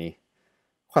raise any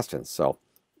questions. So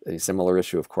a similar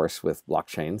issue, of course, with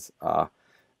blockchains.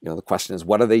 The question is,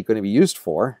 what are they going to be used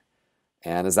for?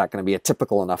 And is that going to be a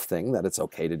typical enough thing that it's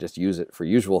okay to just use it for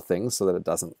usual things so that it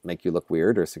doesn't make you look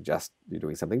weird or suggest you're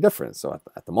doing something different? So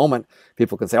at the moment,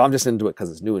 people can say, I'm just into it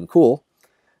because it's new and cool.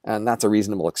 And that's a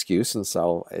reasonable excuse. And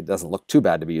so it doesn't look too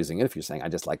bad to be using it if you're saying,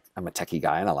 I'm a techie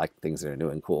guy and I like things that are new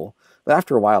and cool. But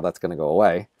after a while, that's going to go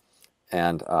away.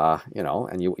 And,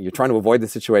 you're trying to avoid the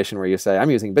situation where you say, I'm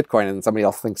using Bitcoin and somebody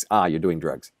else thinks, you're doing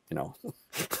drugs,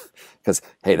 because,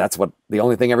 hey, that's what the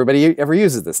only thing everybody ever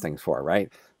uses this thing for,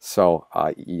 right? So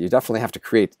you definitely have to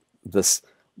create this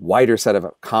wider set of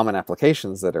common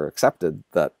applications that are accepted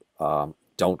that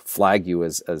don't flag you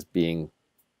as being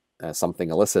something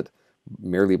illicit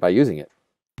merely by using it.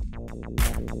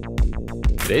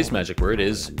 Today's magic word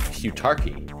is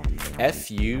Futarchy.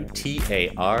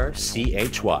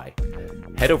 Futarchy.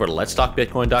 Head over to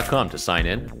letstalkbitcoin.com to sign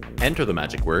in, enter the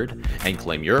magic word, and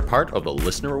claim your part of the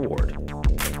listener reward.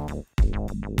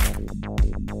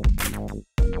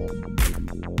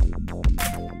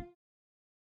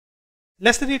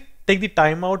 Let's take the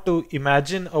time out to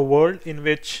imagine a world in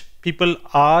which people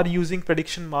are using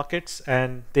prediction markets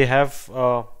and they have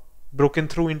broken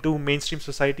through into mainstream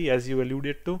society, as you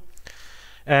alluded to.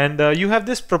 And you have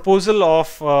this proposal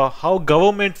of how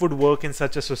government would work in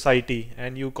such a society,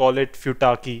 and you call it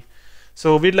Futarchy.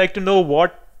 So we'd like to know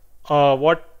what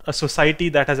a society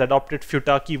that has adopted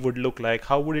Futarchy would look like.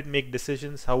 How would it make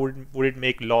decisions? How would it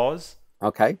make laws?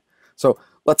 Okay, so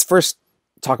let's first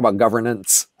talk about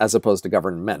governance as opposed to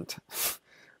government,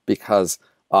 because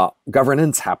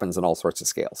governance happens in all sorts of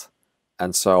scales.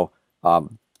 And so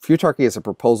Futarchy is a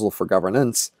proposal for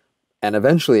governance, and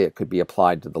eventually it could be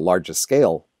applied to the largest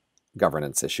scale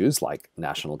governance issues like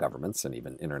national governments and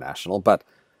even international. But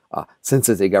since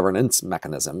it's a governance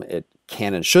mechanism, it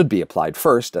can and should be applied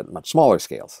first at much smaller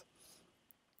scales.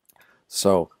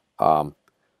 So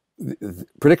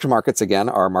prediction markets, again,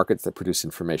 are markets that produce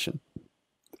information.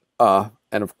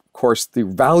 And of course, the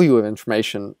value of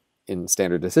information in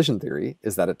standard decision theory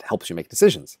is that it helps you make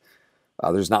decisions.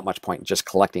 There's not much point in just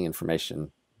collecting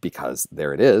information because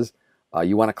there it is.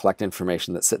 You want to collect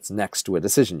information that sits next to a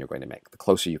decision you're going to make. The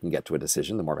closer you can get to a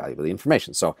decision, the more valuable the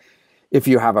information. So if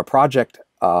you have a project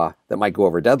that might go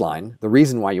over a deadline, the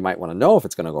reason why you might want to know if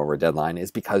it's going to go over a deadline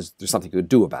is because there's something you could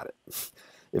do about it.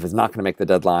 If it's not going to make the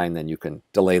deadline, then you can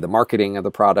delay the marketing of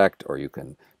the product, or you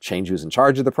can change who's in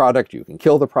charge of the product, you can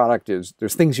kill the product.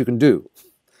 There's things you can do.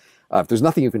 If there's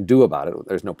nothing you can do about it,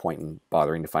 there's no point in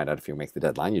bothering to find out if you make the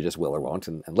deadline. You just will or won't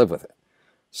and live with it.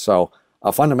 So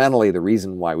fundamentally, the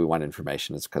reason why we want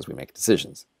information is because we make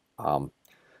decisions.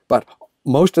 But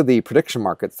most of the prediction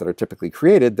markets that are typically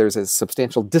created, there's a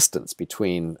substantial distance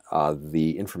between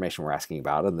the information we're asking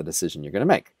about and the decision you're going to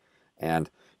make. And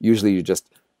usually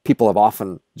people have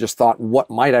often just thought, what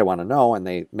might I want to know? And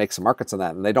they make some markets on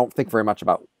that, and they don't think very much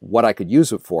about what I could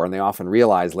use it for. And they often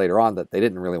realize later on that they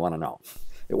didn't really want to know.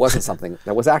 It wasn't something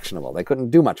that was actionable. They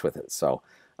couldn't do much with it. So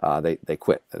they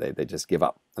quit. They just give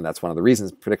up. And that's one of the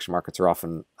reasons prediction markets are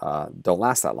often don't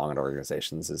last that long in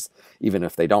organizations, is even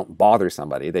if they don't bother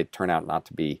somebody, they turn out not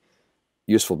to be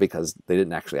useful because they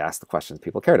didn't actually ask the questions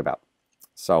people cared about.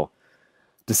 So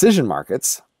decision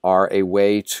markets are a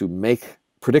way to make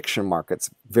prediction markets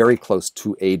very close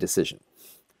to a decision.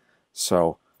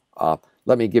 So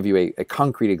let me give you a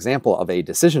concrete example of a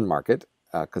decision market,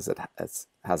 because it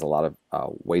has a lot of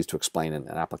ways to explain in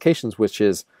applications, which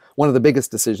is one of the biggest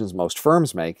decisions most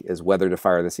firms make is whether to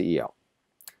fire the CEO.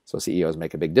 So CEOs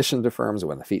make a big decision to firms.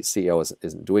 When the CEO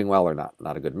isn't doing well or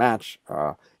not a good match,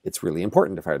 it's really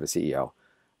important to fire the CEO.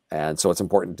 And so it's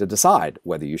important to decide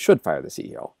whether you should fire the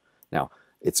CEO. Now,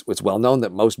 it's well known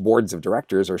that most boards of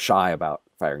directors are shy about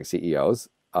firing CEOs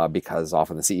because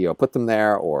often the CEO put them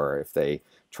there, or if they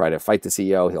try to fight the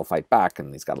CEO, he'll fight back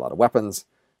and he's got a lot of weapons.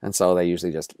 And so they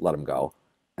usually just let him go.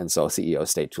 And so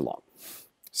CEOs stay too long.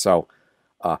 So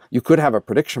you could have a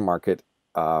prediction market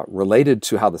related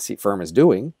to how the firm is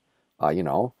doing, you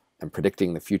know, and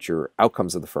predicting the future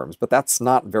outcomes of the firms, but that's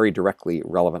not very directly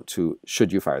relevant to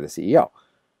should you fire the CEO.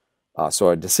 So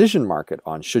a decision market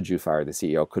on should you fire the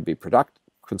CEO could be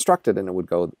constructed, and it would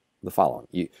go the following.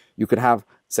 You could have,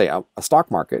 say, a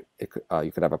stock market.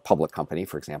 You could have a public company,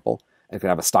 for example, and it could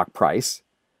have a stock price,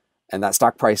 and that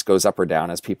stock price goes up or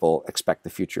down as people expect the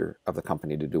future of the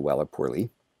company to do well or poorly.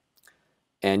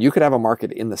 And you could have a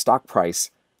market in the stock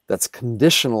price that's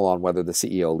conditional on whether the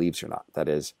CEO leaves or not. That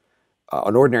is,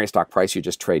 an ordinary stock price, you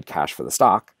just trade cash for the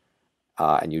stock,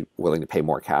 and you're willing to pay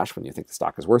more cash when you think the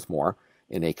stock is worth more.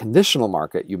 In a conditional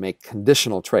market, you make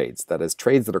conditional trades. That is,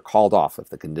 trades that are called off if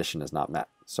the condition is not met.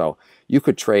 So you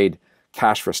could trade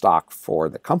cash for stock for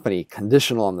the company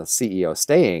conditional on the CEO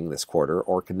staying this quarter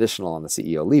or conditional on the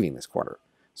CEO leaving this quarter.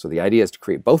 So the idea is to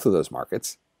create both of those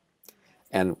markets,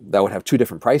 and that would have two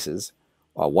different prices.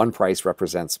 One price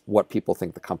represents what people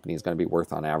think the company is going to be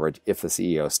worth on average if the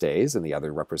CEO stays, and the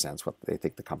other represents what they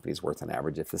think the company is worth on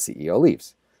average if the CEO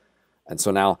leaves. And so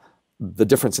now the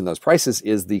difference in those prices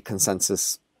is the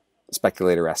consensus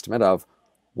speculator estimate of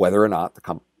whether or not the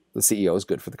CEO is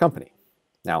good for the company.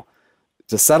 Now,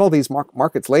 to settle these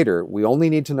markets later, we only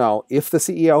need to know if the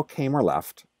CEO came or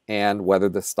left and whether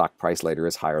the stock price later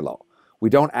is high or low. We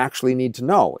don't actually need to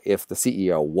know if the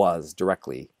CEO was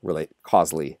directly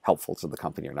causally helpful to the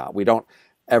company or not. We don't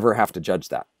ever have to judge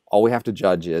that. All we have to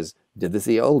judge is, did the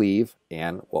CEO leave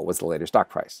and what was the later stock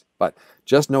price? But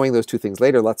just knowing those two things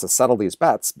later lets us settle these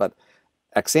bets. But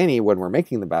ex ante, when we're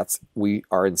making the bets, we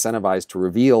are incentivized to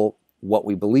reveal what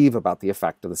we believe about the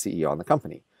effect of the CEO on the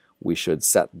company. We should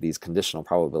set these conditional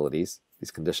probabilities, these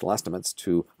conditional estimates,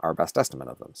 to our best estimate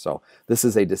of them. So this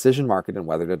is a decision market in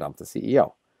whether to dump the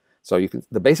CEO. So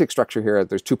the basic structure here,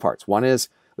 there's two parts. One is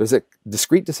there's a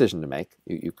discrete decision to make.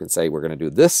 You can say we're going to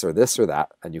do this or that,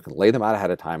 and you can lay them out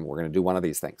ahead of time. We're going to do one of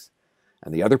these things.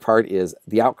 And the other part is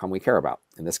the outcome we care about.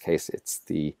 In this case, it's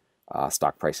the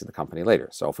stock price of the company later.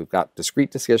 So if we've got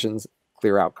discrete decisions,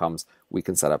 clear outcomes, we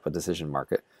can set up a decision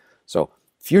market. So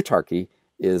Futarchy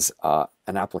is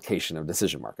an application of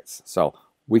decision markets. So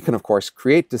we can, of course,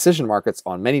 create decision markets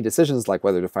on many decisions, like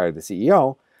whether to fire the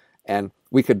CEO, and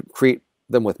we could create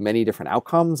them with many different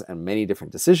outcomes and many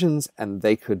different decisions, and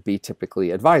they could be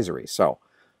typically advisory. So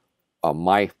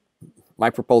my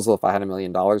proposal, if I had $1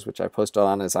 million, which I posted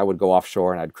on, is I would go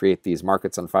offshore and I'd create these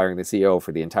markets on firing the CEO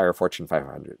for the entire Fortune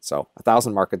 500. So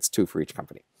 1,000 markets, 2 for each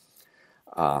company.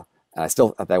 And I still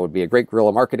thought that would be a great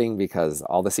guerrilla marketing because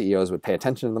all the CEOs would pay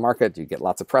attention to the market. You get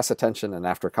lots of press attention, and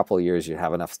after a couple of years, you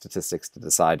have enough statistics to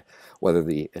decide whether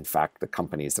in fact, the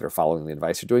companies that are following the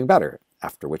advice are doing better.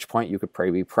 After which point, you could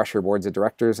probably pressure boards of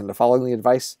directors into following the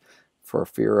advice for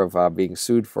fear of being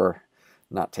sued for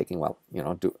not taking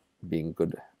being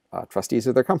good trustees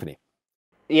of their company.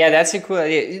 Yeah, that's a cool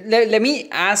idea. Let me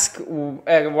ask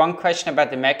one question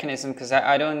about the mechanism, because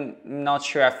I'm not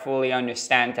sure I fully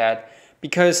understand that.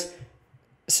 Because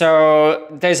so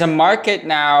there's a market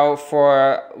now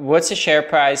for what's the share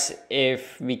price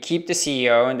if we keep the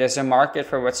CEO, and there's a market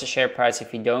for what's the share price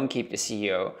if we don't keep the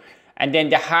CEO. And then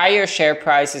the higher share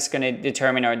price is going to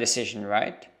determine our decision,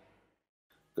 right?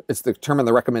 It's determine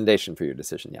the recommendation for your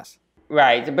decision, yes.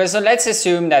 Right, but so let's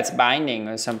assume that's binding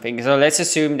or something. So let's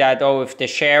assume that, if the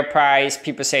share price,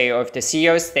 people say, if the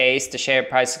CEO stays, the share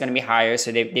price is going to be higher,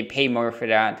 so they pay more for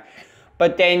that.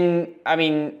 But then, I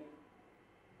mean,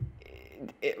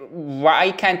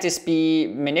 why can't this be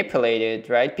manipulated,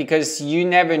 right? Because you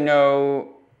never know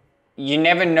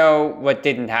what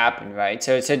didn't happen, right?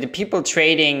 So the people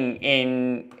trading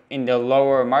in the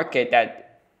lower market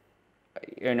that,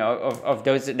 of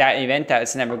those, that event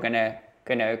that's never gonna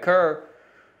occur,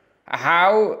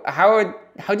 how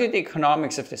do the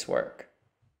economics of this work?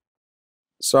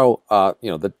 So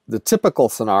the typical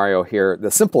scenario here,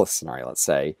 the simplest scenario, let's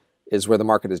say, is where the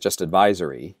market is just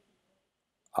advisory,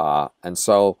 and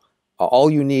so all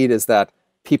you need is that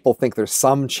people think there's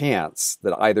some chance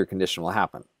that either condition will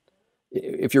happen.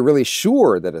 If you're really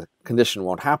sure that a condition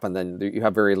won't happen, then you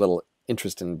have very little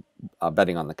interest in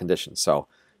betting on the condition. So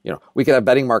we could have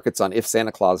betting markets on if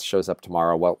Santa Claus shows up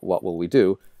tomorrow, what will we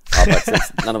do? But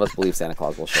since none of us believe Santa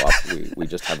Claus will show up, we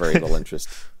just have very little interest,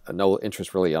 no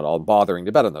interest really at all bothering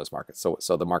to bet on those markets.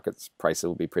 So the market's price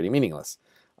will be pretty meaningless.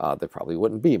 There probably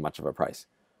wouldn't be much of a price.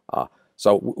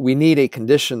 So we need a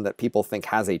condition that people think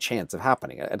has a chance of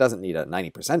happening. It doesn't need a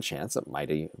 90% chance. It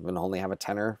might even only have a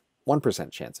 10 or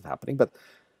 1% chance of happening. But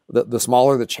the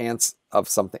smaller the chance of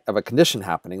a condition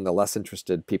happening, the less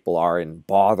interested people are in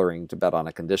bothering to bet on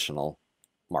a conditional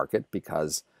market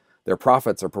because their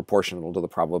profits are proportional to the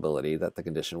probability that the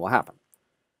condition will happen.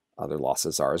 Their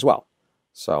losses are as well.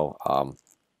 So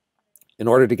in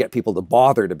order to get people to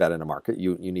bother to bet in a market,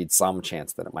 you need some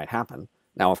chance that it might happen.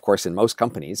 Now, of course, in most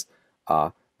companies,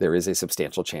 there is a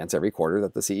substantial chance every quarter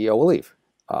that the CEO will leave.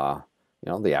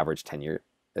 The average tenure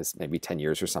is maybe 10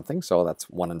 years or something, so that's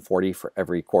 1 in 40 for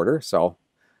every quarter. So,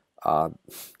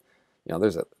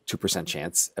 there's a 2%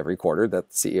 chance every quarter that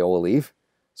the CEO will leave.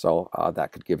 So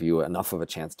that could give you enough of a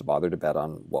chance to bother to bet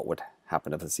on what would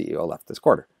happen if the CEO left this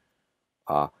quarter.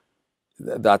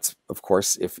 That's, of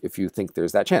course, if you think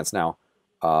there's that chance. Now,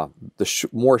 the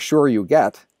more sure you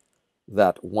get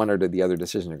that one or the other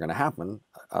decision are going to happen,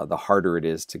 the harder it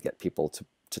is to get people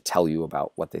to tell you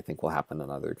about what they think will happen in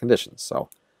other conditions. So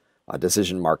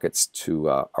decision markets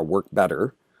work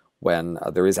better when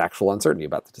there is actual uncertainty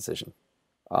about the decision.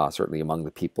 Certainly among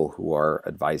the people who are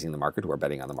advising the market, who are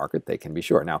betting on the market, they can be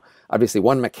sure. Now, obviously,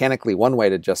 one way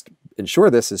to just ensure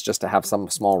this is just to have some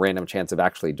small random chance of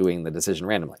actually doing the decision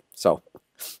randomly. So,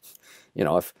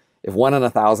 if 1 in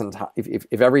 1,000,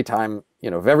 if every time,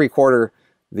 if every quarter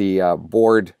the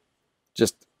board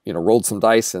just rolled some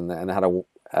dice and had a 1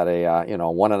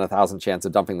 in 1,000 chance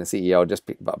of dumping the CEO just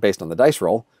based on the dice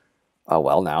roll,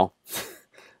 well, now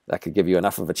that could give you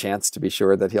enough of a chance to be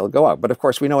sure that he'll go out. But of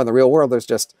course, we know in the real world, there's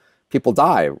just people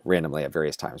die randomly at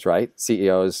various times, right?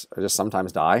 CEOs just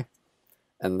sometimes die,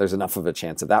 and there's enough of a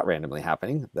chance of that randomly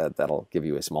happening that'll give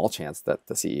you a small chance that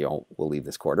the CEO will leave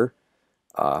this quarter.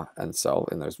 And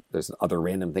there's other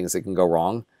random things that can go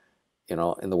wrong,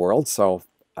 in the world. So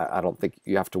I don't think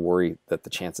you have to worry that the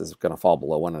chance is going to fall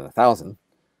below 1 in 1,000.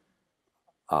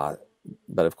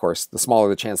 But of course, the smaller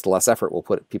the chance, the less effort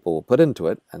people will put into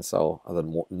it, and so the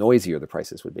more noisier the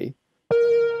prices would be.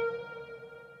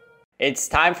 It's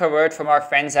time for a word from our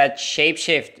friends at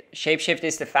Shapeshift. Shapeshift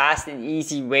is the fast and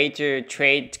easy way to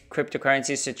trade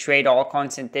cryptocurrencies, to trade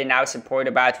altcoins, and they now support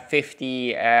about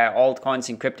 50 altcoins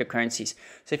and cryptocurrencies.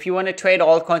 So if you want to trade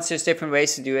altcoins, there's different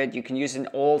ways to do it. You can use an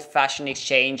old-fashioned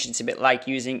exchange. It's a bit like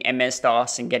using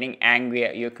MS-DOS and getting angry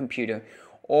at your computer.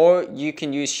 Or you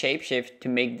can use Shapeshift to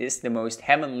make this the most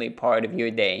heavenly part of your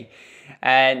day.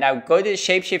 Now go to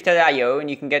shapeshift.io and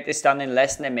you can get this done in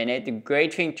less than a minute. The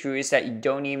great thing too is that you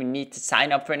don't even need to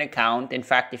sign up for an account. In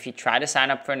fact, if you try to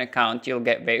sign up for an account, you'll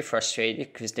get very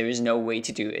frustrated because there is no way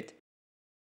to do it.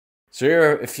 So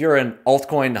if you're an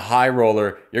altcoin high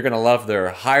roller, you're going to love their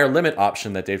higher limit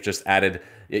option that they've just added.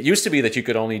 It used to be that you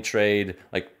could only trade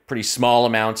like pretty small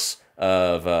amounts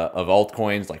of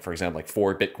altcoins, like for example, like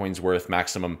 4 Bitcoins worth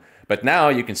maximum. But now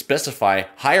you can specify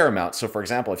higher amounts. So for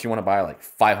example, if you want to buy like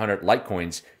 500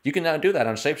 Litecoins, you can now do that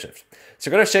on Shapeshift.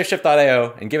 So go to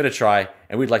shapeshift.io and give it a try.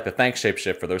 And we'd like to thank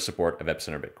Shapeshift for their support of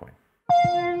Epicenter Bitcoin.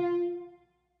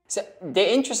 So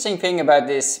the interesting thing about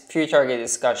this Futarchy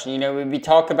discussion, when we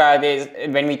talk about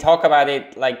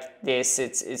it like this,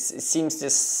 it seems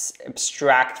this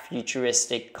abstract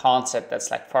futuristic concept that's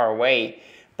like far away.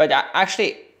 But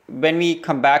actually, when we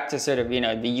come back to sort of,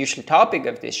 the usual topic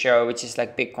of this show, which is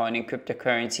like Bitcoin and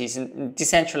cryptocurrencies and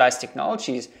decentralized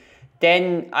technologies,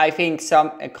 then I think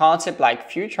a concept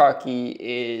like Futarchy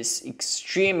is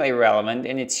extremely relevant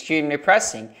and it's extremely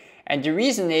pressing. And the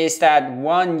reason is that,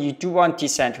 one, you do want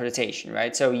decentralization,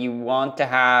 right? So you want to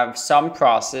have some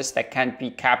process that can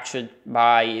be captured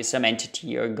by some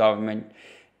entity or government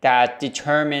that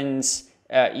determines,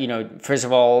 first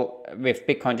of all, with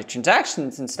Bitcoin, the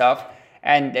transactions and stuff.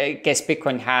 And I guess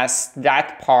Bitcoin has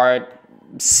that part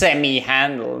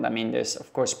semi-handled. I mean, there's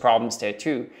of course problems there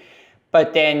too.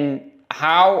 But then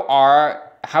how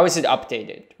is it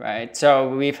updated, right? So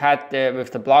we've had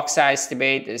with the block size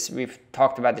debate, we've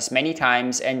talked about this many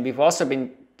times, and we've also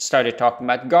started talking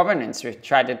about governance. We've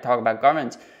tried to talk about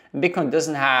governance. Bitcoin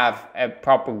doesn't have a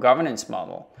proper governance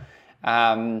model.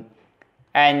 And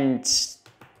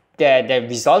the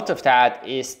result of that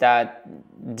is that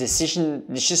there's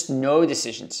just no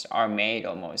decisions are made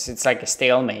almost. It's like a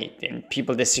stalemate and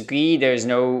people disagree. There's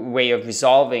no way of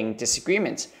resolving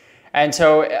disagreements. And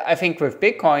so I think with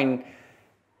Bitcoin,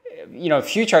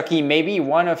 Futarchy may be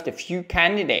one of the few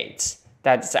candidates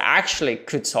that actually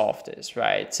could solve this,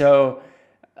 right? So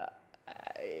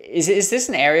is this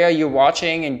an area you're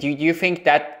watching, and do you think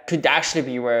that could actually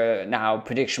be where now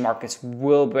prediction markets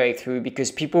will break through,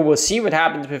 because people will see what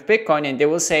happens with Bitcoin and they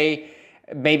will say,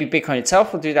 maybe Bitcoin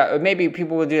itself will do that, or maybe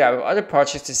people will do that with other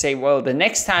projects to say, well, the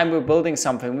next time we're building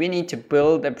something, we need to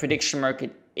build a prediction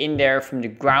market in there from the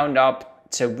ground up,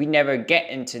 so we never get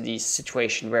into these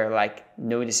situations where like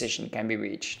no decision can be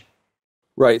reached.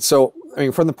 Right. So,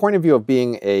 from the point of view of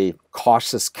being a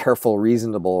cautious, careful,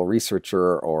 reasonable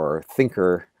researcher or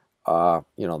thinker,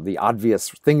 the obvious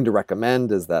thing to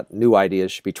recommend is that new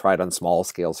ideas should be tried on small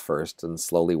scales first and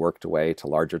slowly worked away to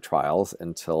larger trials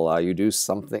until you do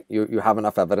something, you have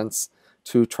enough evidence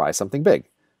to try something big.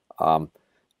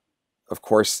 Of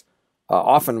course,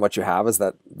 often what you have is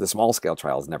that the small scale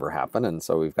trials never happen, and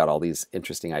so we've got all these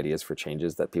interesting ideas for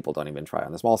changes that people don't even try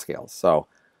on the small scale. So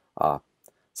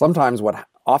sometimes what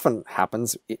often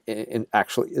happens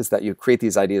actually is that you create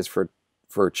these ideas for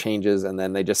changes, and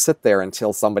then they just sit there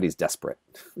until somebody's desperate,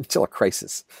 until a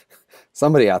crisis.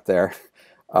 Somebody out there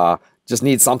just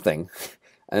needs something,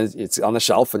 and it's on the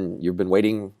shelf, and you've been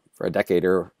waiting for a decade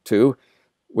or two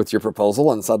with your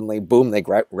proposal, and suddenly, boom, they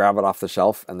grab it off the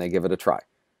shelf and they give it a try.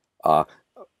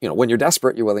 When you're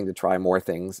desperate, you're willing to try more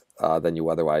things than you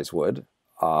otherwise would,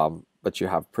 but you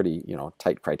have pretty,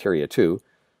 tight criteria too.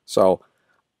 So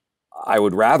I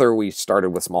would rather we started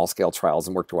with small scale trials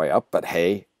and worked our way up, but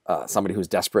hey, somebody who's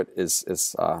desperate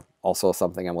is also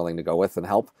something I'm willing to go with and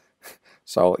help.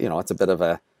 So, it's a bit of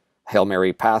a Hail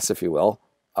Mary pass, if you will,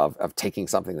 of taking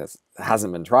something that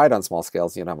hasn't been tried on small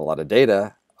scales. You don't have a lot of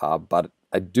data, but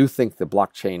I do think the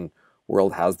blockchain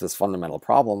world has this fundamental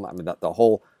problem. I mean, that the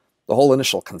whole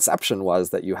initial conception was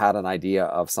that you had an idea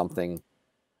of something,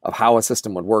 of how a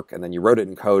system would work, and then you wrote it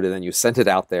in code, and then you sent it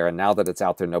out there, and now that it's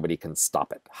out there, nobody can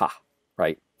stop it.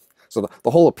 Right? So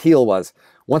the whole appeal was,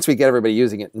 once we get everybody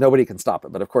using it, nobody can stop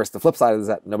it. But of course, the flip side is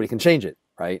that nobody can change it,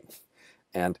 right?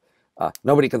 And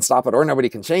nobody can stop it or nobody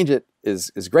can change it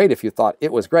is great if you thought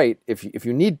it was great. If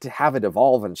you need to have it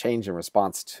evolve and change in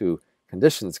response to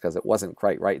conditions because it wasn't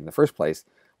quite right in the first place,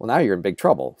 well, now you're in big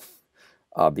trouble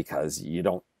because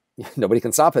nobody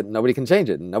can stop it, and nobody can change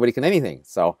it, and nobody can anything.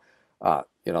 So,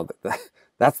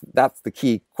 that's the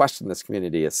key question this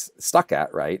community is stuck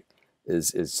at, right?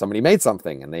 Is somebody made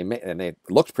something and they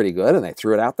looked pretty good and they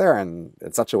threw it out there and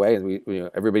in such a way,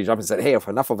 and everybody jumped and said, hey, if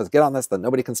enough of us get on this, then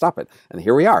nobody can stop it. And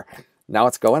here we are. Now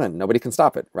it's going and nobody can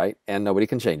stop it, right? And nobody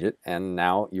can change it. And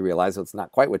now you realize it's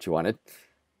not quite what you wanted.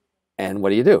 And what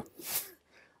do you do?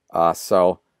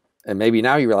 And maybe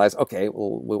now you realize, okay,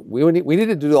 well, we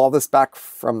needed to do all this back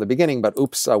from the beginning, but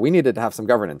oops, we needed to have some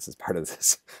governance as part of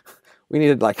this. We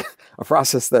needed like a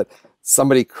process that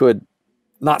somebody could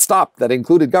not stop, that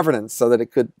included governance so that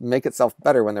it could make itself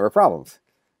better when there were problems.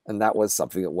 And that was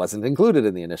something that wasn't included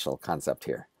in the initial concept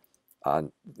here.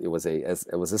 It was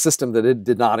a system that it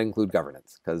did not include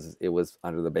governance because it was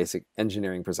under the basic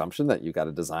engineering presumption that you got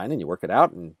a design and you work it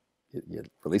out and you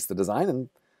release the design, and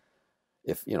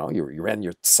if you ran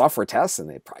your software tests,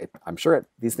 and I'm sure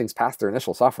these things passed their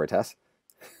initial software tests,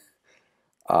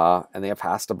 and they have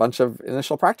passed a bunch of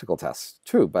initial practical tests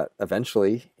too. But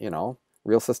eventually,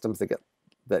 real systems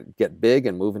that get big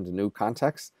and move into new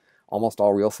contexts, almost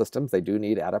all real systems, they do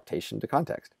need adaptation to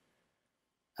context.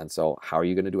 And so how are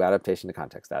you going to do adaptation to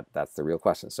context? That's the real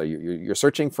question. So you're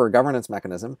searching for a governance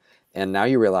mechanism, and now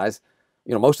you realize,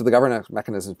 most of the governance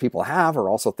mechanisms people have are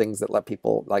also things that let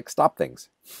people like stop things,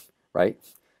 right?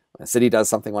 When a city does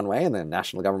something one way and the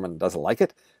national government doesn't like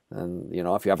it, and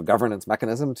if you have a governance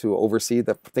mechanism to oversee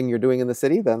the thing you're doing in the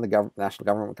city, then the national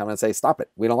government will come and say, stop it,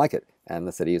 we don't like it. And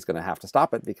the city is going to have to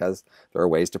stop it because there are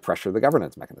ways to pressure the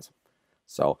governance mechanism.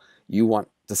 So you want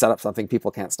to set up something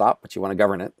people can't stop, but you want to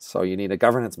govern it. So you need a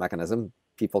governance mechanism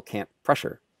people can't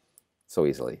pressure so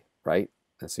easily, right?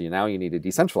 And so now you need a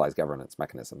decentralized governance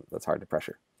mechanism that's hard to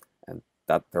pressure. And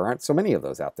that there aren't so many of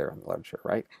those out there in the literature,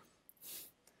 right?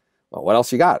 Well, what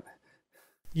else you got?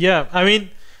 Yeah, I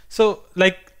mean, so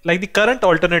like the current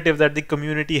alternative that the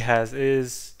community has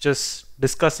is just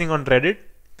discussing on Reddit,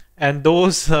 and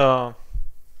those they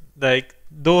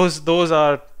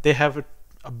have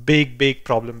a big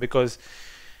problem because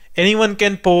anyone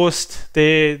can post.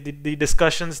 The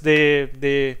discussions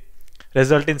they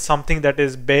result in something that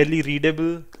is barely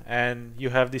readable, and you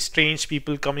have these strange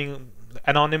people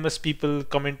anonymous people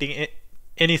commenting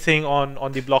anything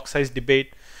on the block size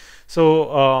debate. So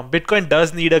Bitcoin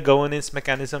does need a governance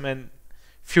mechanism, and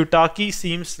Futarchy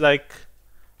seems like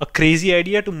a crazy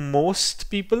idea to most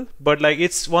people, but like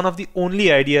it's one of the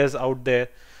only ideas out there.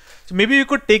 So maybe you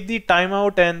could take the time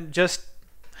out and just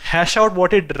hash out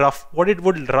what it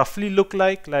would roughly look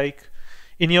like. Like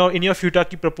in your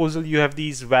Futarchy proposal, you have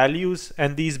these values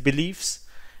and these beliefs,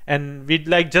 and we'd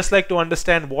just like to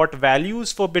understand what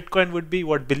values for Bitcoin would be,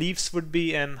 what beliefs would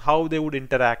be, and how they would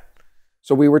interact.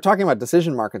 So we were talking about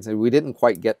decision markets, and we didn't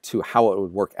quite get to how it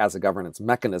would work as a governance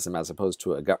mechanism as opposed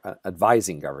to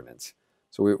advising governance.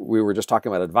 So we were just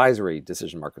talking about advisory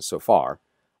decision markets so far.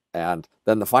 And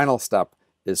then the final step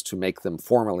is to make them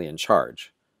formally in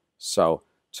charge. So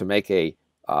to make a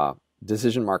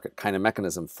decision market kind of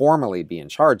mechanism formally be in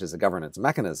charge as a governance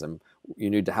mechanism,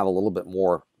 you need to have a little bit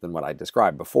more than what I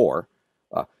described before.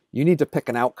 You need to pick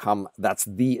an outcome that's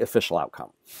the official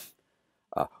outcome.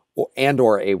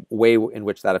 Or a way in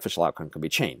which that official outcome can be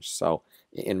changed. So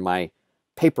in my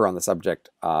paper on the subject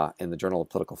in the Journal of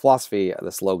Political Philosophy.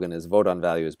 The slogan is "Vote on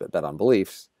values, but bet on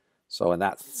beliefs." So in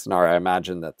that scenario, I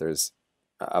imagine that there's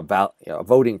a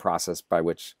voting process by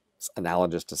which,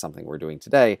 analogous to something we're doing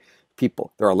today,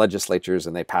 there are legislatures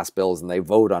and they pass bills and they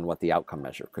vote on what the outcome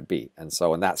measure could be. And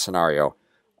so in that scenario,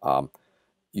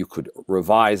 you could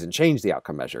revise and change the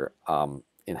outcome measure.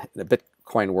 In the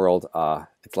Bitcoin world,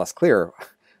 it's less clear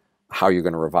how you're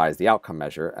going to revise the outcome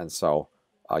measure, and so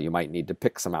you might need to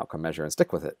pick some outcome measure and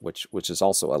stick with it, which is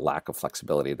also a lack of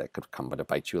flexibility that could come to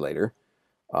bite you later.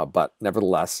 But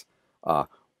nevertheless,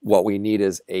 what we need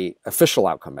is a official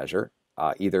outcome measure,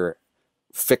 either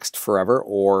fixed forever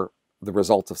or the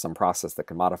result of some process that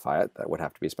can modify it that would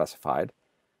have to be specified.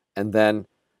 And then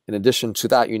in addition to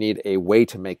that, you need a way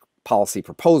to make policy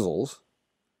proposals,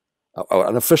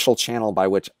 an official channel by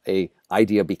which an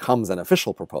idea becomes an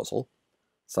official proposal,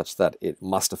 such that it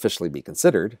must officially be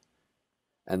considered.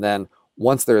 And then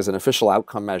once there is an official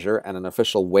outcome measure and an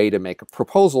official way to make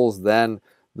proposals, then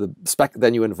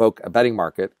you invoke a betting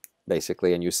market,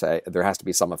 basically, and you say there has to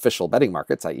be some official betting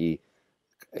markets, i.e.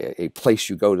 a place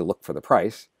you go to look for the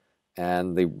price.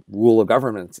 And the rule of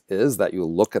government is that you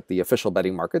look at the official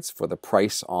betting markets for the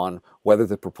price on whether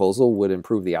the proposal would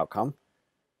improve the outcome.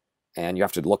 And you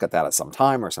have to look at that at some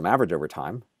time or some average over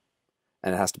time.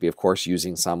 And it has to be, of course,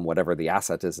 using some whatever the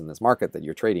asset is in this market that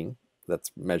you're trading that's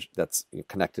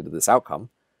connected to this outcome.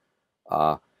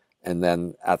 And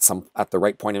then at the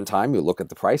right point in time, you look at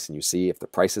the price and you see if the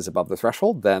price is above the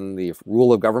threshold, then the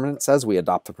rule of government says we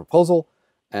adopt the proposal,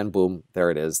 and boom, there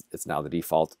it is. It's now the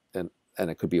default, and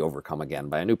it could be overcome again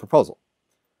by a new proposal.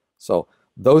 So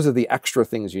those are the extra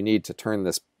things you need to turn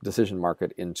this decision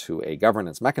market into a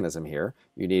governance mechanism here.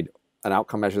 You need an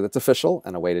outcome measure that's official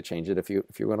and a way to change it if you're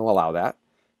going to allow that.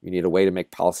 You need a way to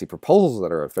make policy proposals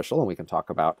that are official, and we can talk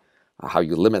about how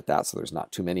you limit that so there's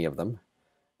not too many of them.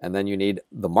 And then you need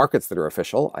the markets that are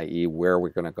official, i.e. where we're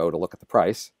going to go to look at the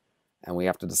price. And we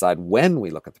have to decide when we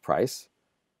look at the price.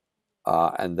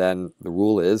 And then the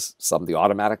rule is the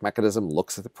automatic mechanism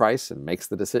looks at the price and makes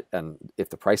the decision. And if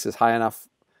the price is high enough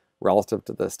relative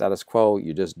to the status quo,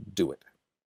 you just do it.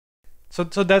 So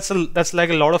that's like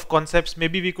a lot of concepts.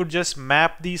 Maybe we could just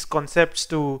map these concepts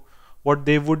to what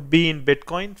they would be in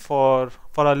Bitcoin for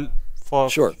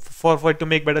it to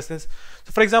make better sense.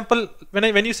 So for example,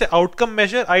 when you say outcome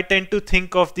measure, I tend to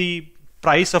think of the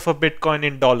price of a Bitcoin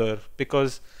in dollar,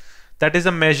 because that is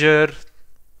a measure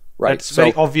that's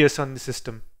very obvious on the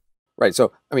system. Right.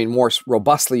 So, I mean, more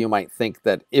robustly, you might think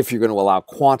that if you're going to allow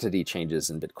quantity changes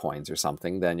in Bitcoins or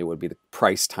something, then it would be the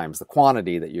price times the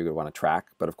quantity that you're going to want to track.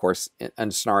 But of course,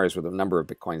 in scenarios where the number of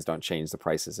Bitcoins don't change, the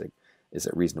price is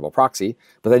a reasonable proxy.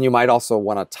 But then you might also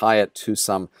want to tie it to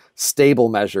some stable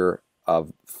measure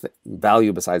of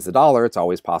value besides the dollar. It's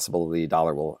always possible the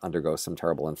dollar will undergo some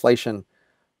terrible inflation.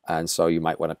 And so you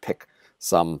might want to pick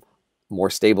some more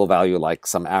stable value, like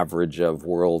some average of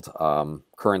world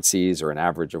currencies or an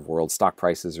average of world stock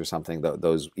prices or something.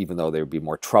 Those, even though they would be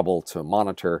more trouble to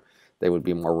monitor, they would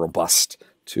be more robust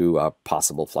to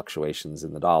possible fluctuations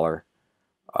in the dollar.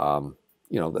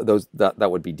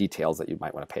 That would be details that you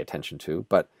might want to pay attention to.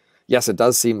 But yes, it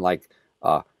does seem like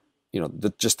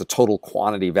just the total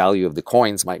quantity value of the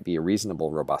coins might be a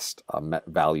reasonable, robust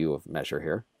value of measure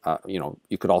here.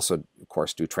 You could also, of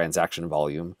course, do transaction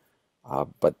volume.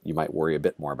 But you might worry a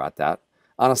bit more about that.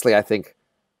 Honestly, I think,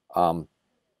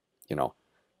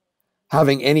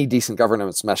 having any decent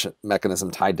governance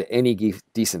mechanism tied to any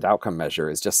decent outcome measure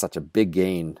is just such a big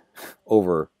gain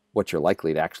over what you're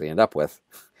likely to actually end up with.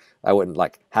 I wouldn't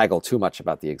haggle too much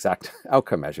about the exact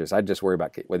outcome measures. I'd just worry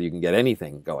about whether you can get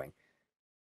anything going.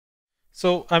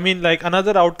 So, I mean,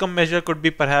 another outcome measure could be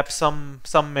perhaps some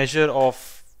measure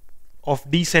of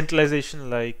decentralization,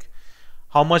 like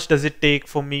how much does it take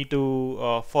for me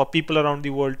to for people around the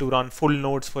world to run full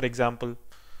nodes, for example.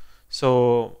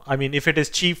 So, I mean, if it is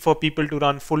cheap for people to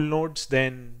run full nodes,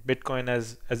 then Bitcoin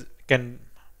can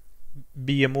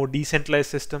be a more decentralized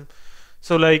system.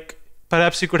 So,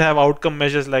 perhaps you could have outcome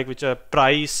measures which are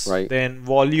price, right, then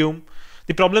volume.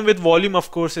 The problem with volume,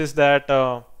 of course, is that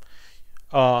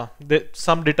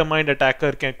some determined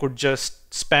attacker could just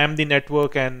spam the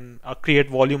network and create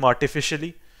volume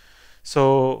artificially.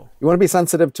 So you want to be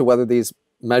sensitive to whether these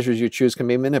measures you choose can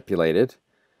be manipulated,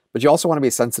 but you also want to be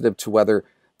sensitive to whether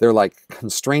they're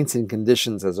constraints and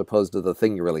conditions as opposed to the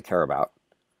thing you really care about,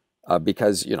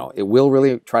 because it will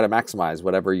really try to maximize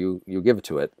whatever you give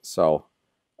to it. So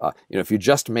if you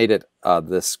just made it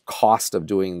this cost of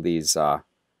doing these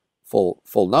full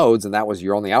nodes, and that was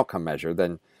your only outcome measure,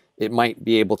 then it might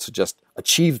be able to just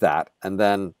achieve that, and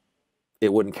then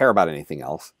it wouldn't care about anything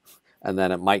else. and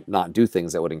then it might not do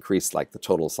things that would increase like the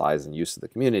total size and use of the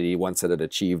community once it had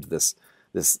achieved this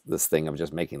thing of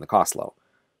just making the cost low.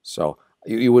 So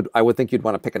I would think you'd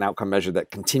want to pick an outcome measure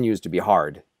that continues to be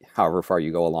hard, however far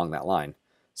you go along that line,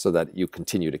 so that you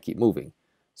continue to keep moving.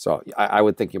 So I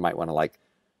would think you might want to like,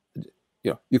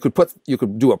 you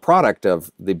could do a product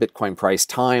of the Bitcoin price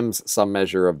times some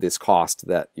measure of this cost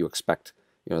that you expect.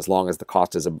 As long as the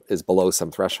cost is below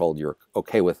some threshold, you're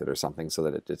okay with it or something, so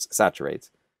that it saturates.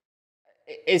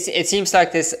 It seems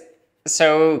like this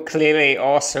so clearly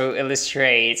also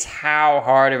illustrates how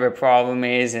hard of a problem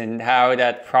is, and how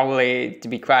that probably, to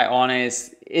be quite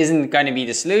honest, isn't going to be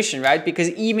the solution, right? Because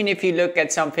even if you look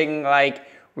at something like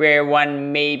where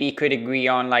one maybe could agree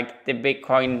on, like the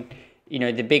Bitcoin,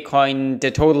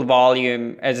 the total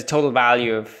volume as a total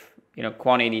value of,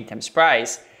 quantity times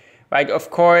price, right? Of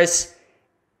course,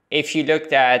 if you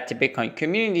looked at the Bitcoin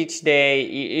community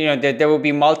today, there will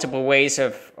be multiple ways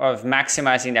of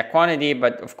maximizing that quantity,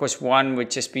 but of course one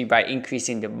would just be by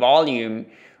increasing the volume,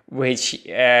 which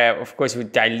of course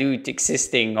would dilute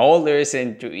existing holders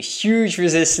into a huge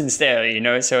resistance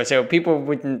there, so people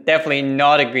would definitely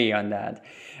not agree on that.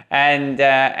 And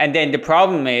then the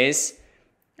problem is,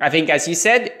 I think, as you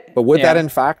said... But would that in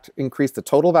fact increase the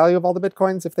total value of all the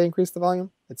Bitcoins if they increase the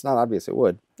volume? It's not obvious it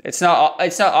would. It's not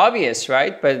obvious,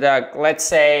 right? But let's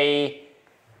say,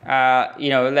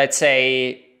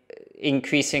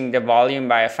 increasing the volume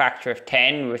by a factor of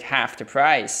 10 with half the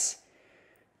price.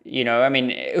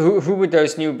 Who would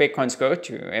those new Bitcoins go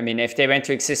to? If they went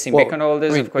to existing Bitcoin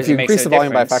holders, of course, if you it makes increase no the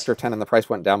volume by a difference. factor of 10 and the price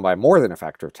went down by more than a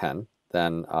factor of 10,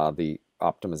 then the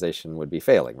optimization would be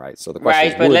failing, right? So the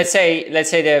question is, but let's say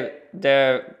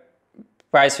the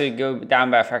price would go down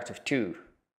by a factor of 2.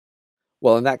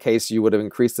 Well, in that case, you would have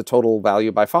increased the total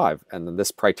value by 5, and then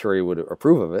this criteria would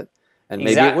approve of it, and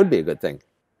maybe it would be a good thing.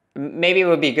 Maybe it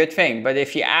would be a good thing, but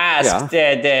if you ask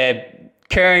the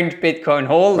current Bitcoin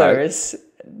holders,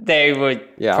 they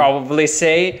would probably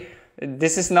say,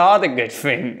 this is not a good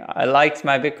thing. I liked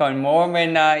my Bitcoin more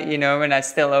when I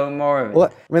still own more of it.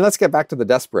 Well, let's get back to the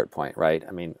desperate point, right?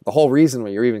 The whole reason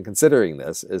when you're even considering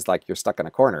this is like you're stuck in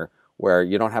a corner where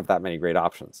you don't have that many great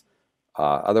options.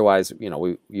 Otherwise,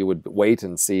 you would wait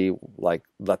and see, like,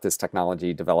 let this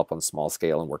technology develop on a small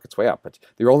scale and work its way up. But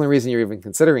the only reason you're even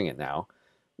considering it now,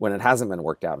 when it hasn't been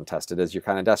worked out and tested, is you're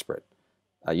kind of desperate.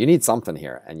 You need something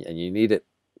here, and you need it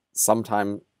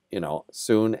sometime,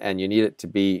 soon, and you need it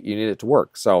to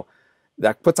work. So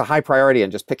that puts a high priority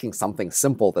on just picking something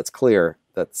simple that's clear,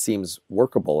 that seems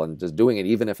workable, and just doing it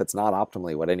even if it's not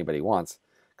optimally what anybody wants,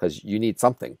 because you need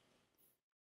something.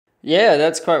 Yeah,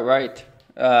 that's quite right.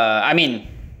 Of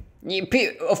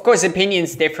course,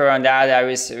 opinions differ on that. I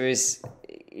was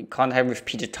in contact with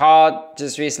Peter Todd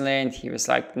just recently, and he was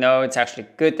like, no, it's actually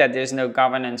good that there's no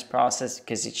governance process,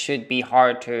 because it should be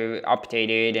hard to update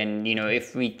it, and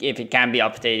if it can be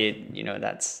updated,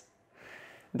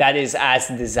 that is as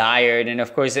desired. And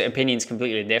of course, the opinions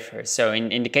completely differ. So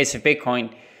in the case of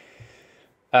Bitcoin,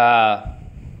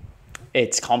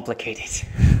 it's complicated.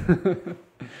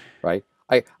 Right.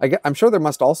 I'm sure there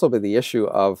must also be the issue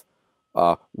of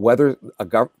whether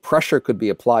pressure could be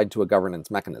applied to a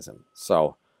governance mechanism.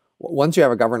 So once you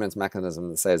have a governance mechanism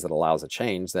that says it allows a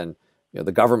change, then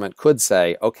the government could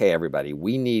say, okay, everybody,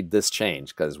 we need this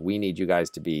change because we need you guys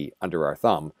to be under our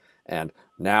thumb. And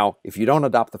now if you don't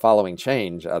adopt the following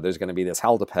change, there's going to be this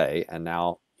hell to pay. And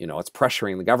now, it's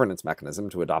pressuring the governance mechanism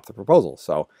to adopt the proposal.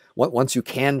 So once you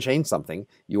can change something,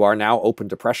 you are now open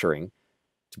to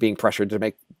being pressured to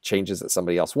make changes that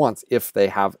somebody else wants, if they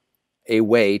have a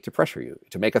way to pressure you,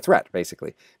 to make a threat,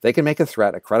 basically. They can make a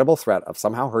threat, a credible threat of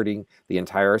somehow hurting the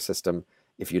entire system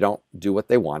if you don't do what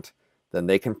they want, then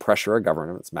they can pressure a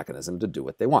governance mechanism to do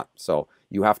what they want. So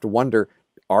you have to wonder,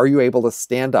 are you able to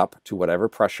stand up to whatever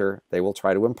pressure they will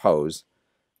try to impose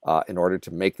in order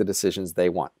to make the decisions they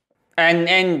want?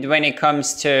 And when it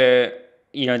comes to,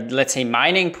 let's say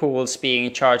mining pools being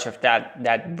in charge of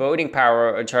that voting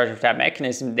power or in charge of that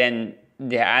mechanism, then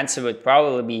the answer would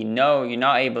probably be no, you're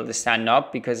not able to stand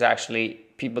up, because actually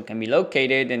people can be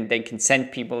located and they can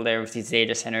send people there with these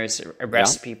data centers,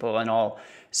 arrest people and all.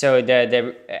 So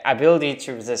the ability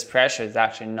to resist pressure is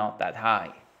actually not that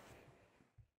high.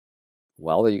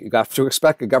 Well, you have to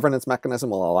expect a governance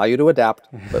mechanism will allow you to adapt,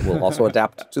 but will also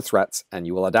adapt to threats, and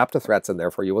you will adapt to threats, and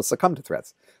therefore you will succumb to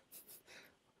threats.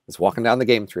 It's walking down the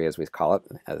game tree, as we call it,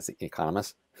 as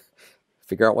economists.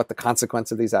 Figure out what the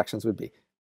consequence of these actions would be.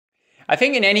 I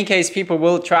think in any case, people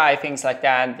will try things like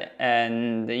that.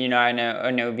 And, I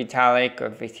know Vitalik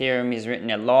of Ethereum, he's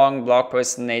written a long blog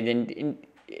post, and they didn't,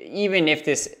 even if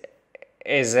this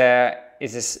is a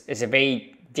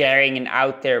very daring and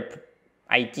out there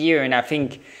idea. And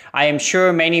I am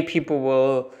sure many people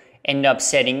will end up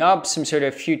setting up some sort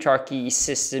of Futarchy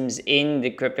systems in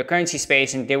the cryptocurrency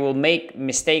space, and they will make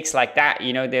mistakes like that.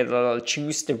 They'll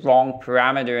choose the wrong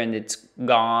parameter and it's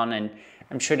gone. And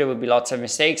I'm sure there will be lots of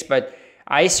mistakes, but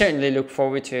I certainly look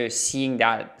forward to seeing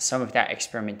some of that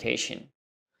experimentation.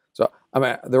 So,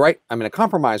 a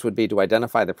compromise would be to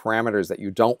identify the parameters that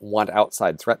you don't want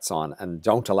outside threats on and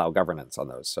don't allow governance on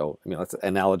those. So, it's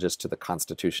analogous to the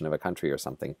constitution of a country or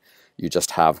something. You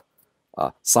just have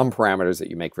some parameters that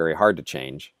you make very hard to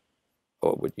change,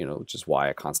 which is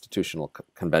why constitutional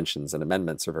conventions and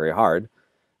amendments are very hard.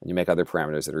 And you make other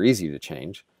parameters that are easy to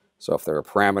change. So if there are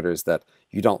parameters that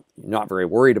you're not very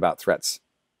worried about threats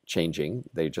changing,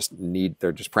 they're just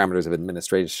parameters of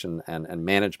administration and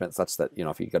management, such that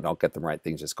if you don't get them right,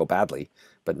 things just go badly,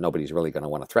 but nobody's really going to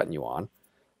want to threaten you on.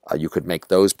 You could make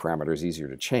those parameters easier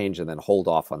to change and then hold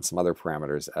off on some other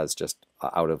parameters as just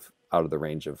out of the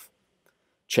range of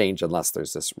change, unless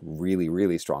there's this really,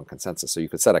 really strong consensus. So you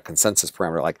could set a consensus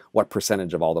parameter, like what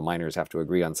percentage of all the miners have to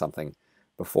agree on something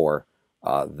before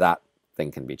that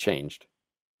thing can be changed.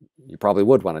 You probably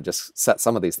would want to just set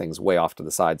some of these things way off to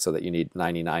the side so that you need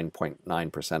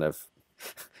 99.9% of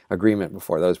agreement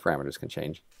before those parameters can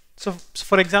change. So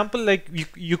for example, like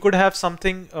you could have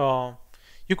something,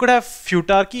 you could have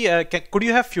Futarchy. Could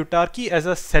you have Futarchy as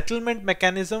a settlement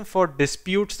mechanism for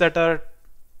disputes that are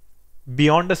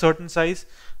beyond a certain size?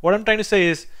 What I'm trying to say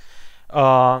is,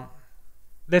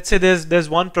 let's say there's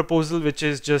one proposal which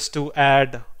is just to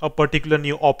add a particular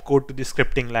new opcode to the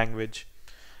scripting language.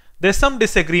 There's some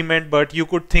disagreement, but you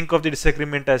could think of the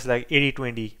disagreement as like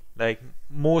 80-20. Like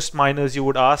most miners you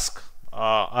would ask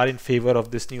are in favor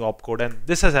of this new opcode, and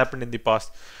this has happened in the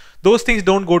past. Those things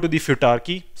don't go to the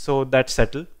Futarchy, so that's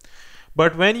settled.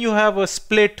 But when you have a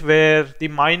split where the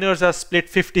miners are split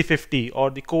 50-50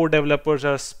 or the core developers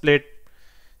are split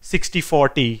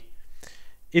 60-40,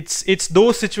 it's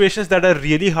those situations that are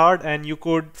really hard, and you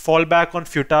could fall back on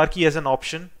Futarchy as an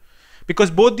option,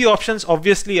 because both the options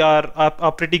obviously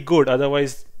are pretty good.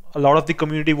 Otherwise, a lot of the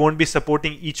community won't be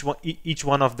supporting each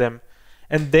one of them.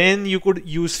 And then you could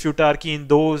use Futarchy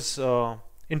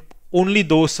in only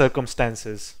those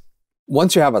circumstances.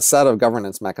 Once you have a set of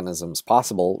governance mechanisms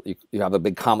possible, you have a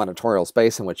big combinatorial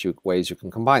space in ways you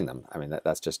can combine them. I mean,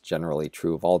 that's just generally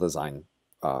true of all design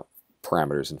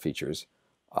parameters and features.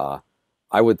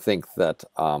 I would think that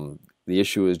the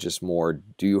issue is just more,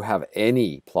 do you have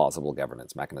any plausible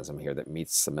governance mechanism here that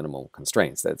meets the minimal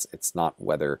constraints? It's not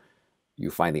whether you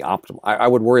find the optimal. I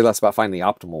would worry less about finding the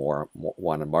optimal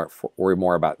one and worry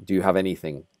more about, do you have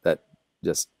anything that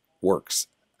just works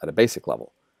at a basic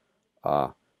level?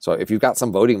 So if you've got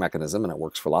some voting mechanism and it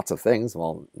works for lots of things,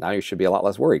 well, now you should be a lot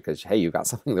less worried because, hey, you've got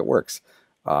something that works.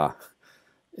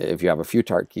 If you have a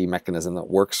Futarchy mechanism that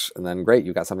works, and then great,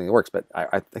 you've got something that works. But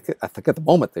I think at the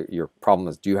moment that your problem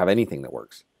is, do you have anything that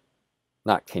works?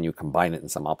 Not can you combine it in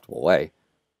some optimal way.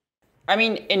 I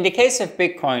mean, in the case of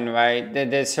Bitcoin, right,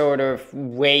 the sort of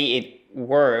way it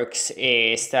works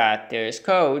is that there's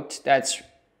code that's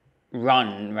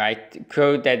run, right?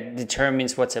 Code that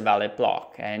determines what's a valid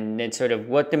block. And then sort of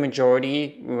what the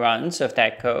majority runs of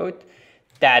that code,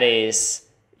 that is,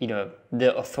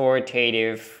 the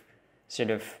authoritative sort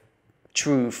of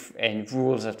truth and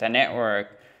rules of the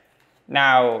network.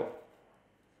 Now,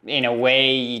 in a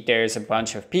way, there's a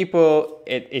bunch of people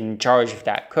in charge of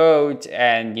that code,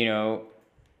 and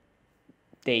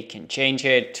they can change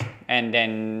it, and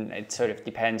then it sort of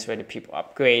depends whether people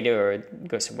upgrade it or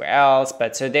go somewhere else.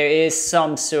 But so there is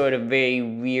some sort of very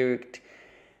weird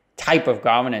type of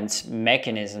governance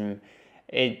mechanism.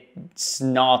 It's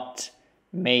not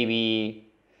maybe,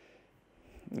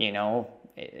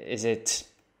 is it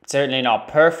certainly not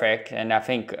perfect. And I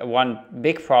think one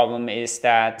big problem is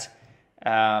that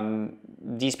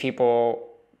these people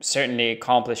certainly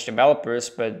accomplished developers,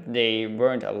 but they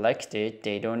weren't elected.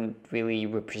 They don't really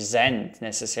represent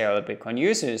necessarily Bitcoin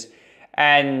users.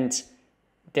 And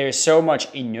there's so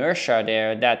much inertia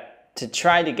there that to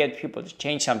try to get people to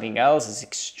change something else is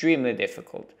extremely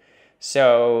difficult.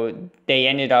 So they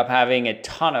ended up having a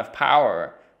ton of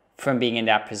power from being in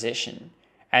that position.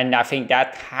 And I think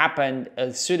that happened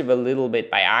sort of a little bit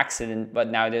by accident,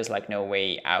 but now there's like no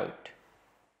way out.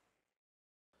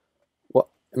 Well,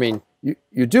 I mean,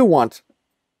 you do want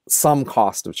some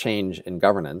cost of change in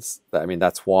governance. I mean,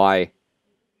 that's why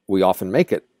we often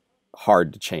make it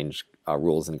hard to change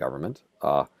rules in government.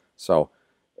 So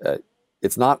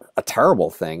it's not a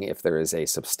terrible thing if there is a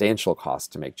substantial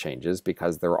cost to make changes,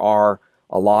 because there are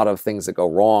a lot of things that go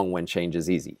wrong when change is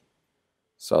easy.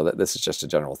 So this is just a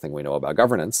general thing we know about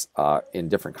governance. In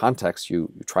different contexts,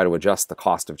 you try to adjust the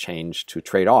cost of change to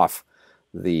trade off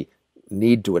the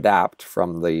need to adapt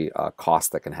from the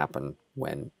cost that can happen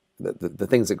when the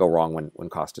things that go wrong when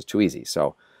cost is too easy.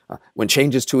 So when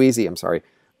change is too easy,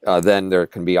 then there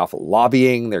can be awful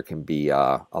lobbying. There can be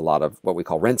a lot of what we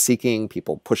call rent seeking,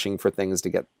 people pushing for things to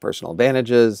get personal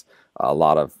advantages, a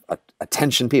lot of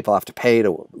attention people have to pay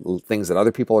to things that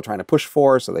other people are trying to push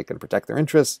for so they can protect their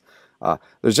interests.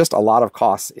 There's just a lot of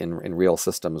costs in real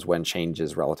systems when change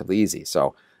is relatively easy.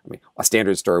 So, a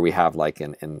standard story we have like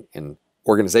in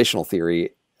organizational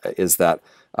theory is that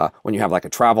when you have like a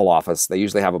travel office, they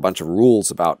usually have a bunch of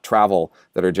rules about travel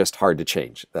that are just hard to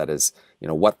change. That is,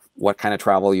 what kind of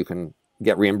travel you can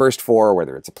get reimbursed for,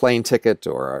 whether it's a plane ticket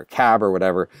or a cab or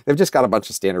whatever. They've just got a bunch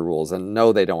of standard rules, and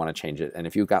no, they don't want to change it. And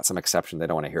if you've got some exception, they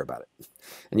don't want to hear about it.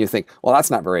 And you think, well,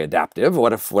 that's not very adaptive.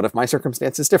 What if my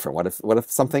circumstance is different? What if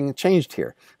something changed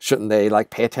here? Shouldn't they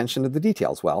pay attention to the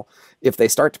details? Well, if they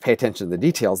start to pay attention to the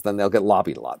details, then they'll get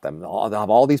lobbied a lot. They'll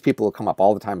have all these people who come up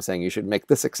all the time saying you should make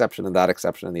this exception and that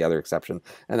exception and the other exception,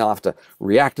 and they'll have to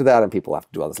react to that, and people have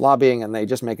to do all this lobbying, and they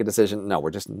just make a decision. No,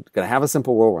 we're just going to have a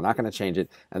simple rule. We're not going to change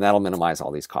it, and that'll minimize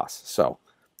all these costs. So,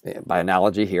 by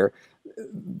analogy here,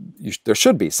 there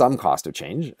should be some cost of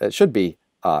change. It should be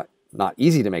not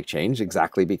easy to make change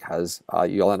exactly because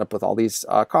you'll end up with all these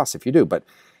costs if you do. But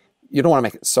you don't want to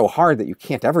make it so hard that you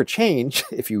can't ever change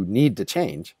if you need to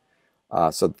change.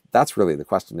 So that's really the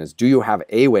question is, do you have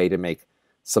a way to make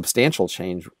substantial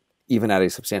change even at a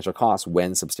substantial cost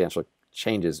when substantial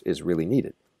change is really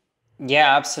needed?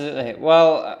 Yeah, absolutely.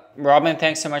 Well, Robin,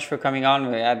 thanks so much for coming on.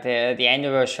 We're at the end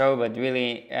of our show, but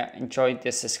really enjoyed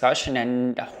this discussion.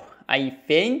 And I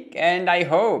think and I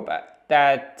hope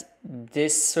that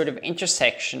this sort of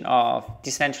intersection of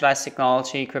decentralized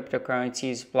technology,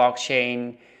 cryptocurrencies,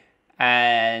 blockchain,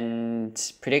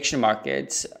 and prediction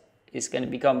markets is going to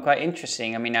become quite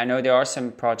interesting. I know there are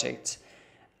some projects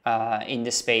in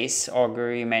the space,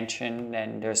 Augur you mentioned,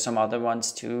 and there's some other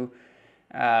ones too,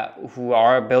 who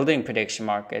are building prediction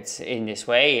markets in this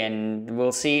way. And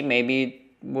we'll see, maybe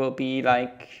will be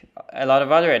like a lot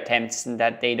of other attempts and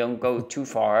that they don't go too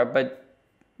far, but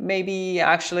maybe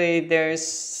actually there's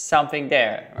something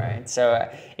there, right? So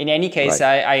in any case,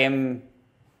 right. I am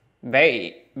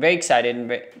very, very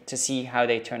excited to see how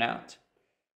they turn out.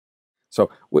 So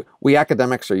we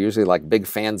academics are usually like big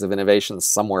fans of innovation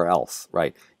somewhere else,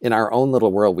 right? In our own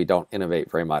little world, we don't innovate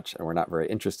very much and we're not very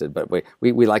interested, but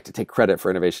we like to take credit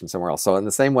for innovation somewhere else. So in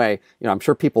the same way, I'm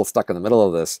sure people stuck in the middle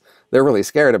of this, they're really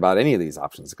scared about any of these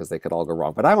options because they could all go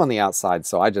wrong. But I'm on the outside,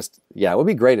 so it would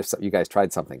be great if you guys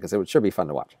tried something because it would sure be fun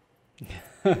to watch.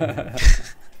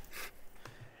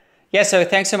 Yeah, so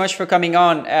thanks so much for coming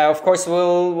on. Of course,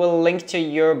 we'll link to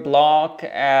your blog,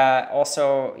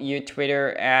 also your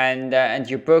Twitter, and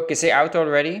your book. Is it out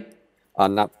already?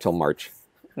 Not till March.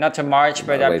 Not till March,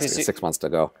 but I presume 6 months to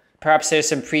go. Perhaps there's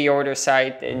some pre-order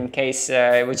site in case,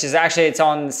 which is actually, it's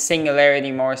on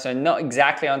Singularity more, so not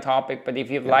exactly on topic. But if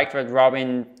you've liked what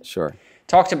Robin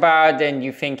talked about, and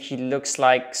you think he looks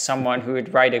like someone who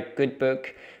would write a good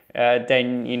book,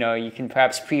 then you can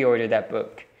perhaps pre-order that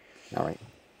book. All right.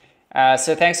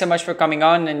 So thanks so much for coming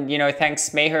on, and thanks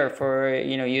Meher for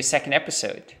your second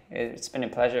episode. It's been a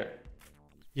pleasure.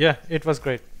 Yeah, it was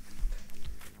great.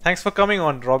 Thanks for coming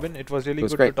on, Robin. It was really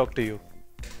good to talk to you.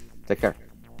 Take care.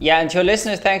 Yeah, and to your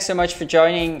listeners, thanks so much for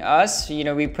joining us.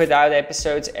 We put out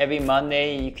episodes every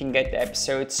Monday. You can get the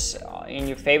episodes in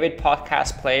your favorite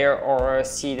podcast player or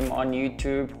see them on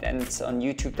YouTube. And it's on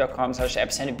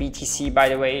youtube.com/epicenterbtc. By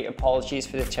the way, apologies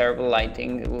for the terrible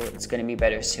lighting. It's going to be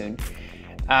better soon.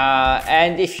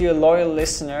 And if you're a loyal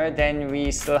listener, then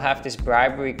we still have this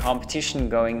bribery competition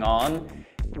going on,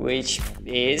 which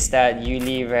is that you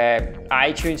leave an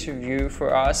iTunes review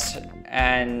for us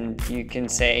and you can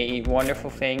say wonderful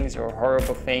things or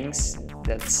horrible things.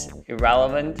 That's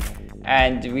irrelevant.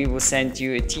 And we will send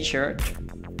you a t-shirt,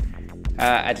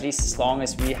 at least as long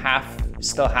as we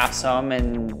still have some,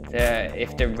 and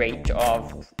if the rate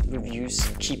of reviews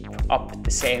keep up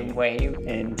the same way.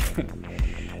 And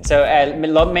so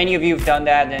many of you have done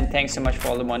that, and thanks so much for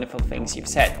all the wonderful things you've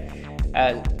said.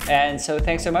 And so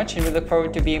thanks so much, and we look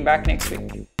forward to being back next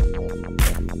week.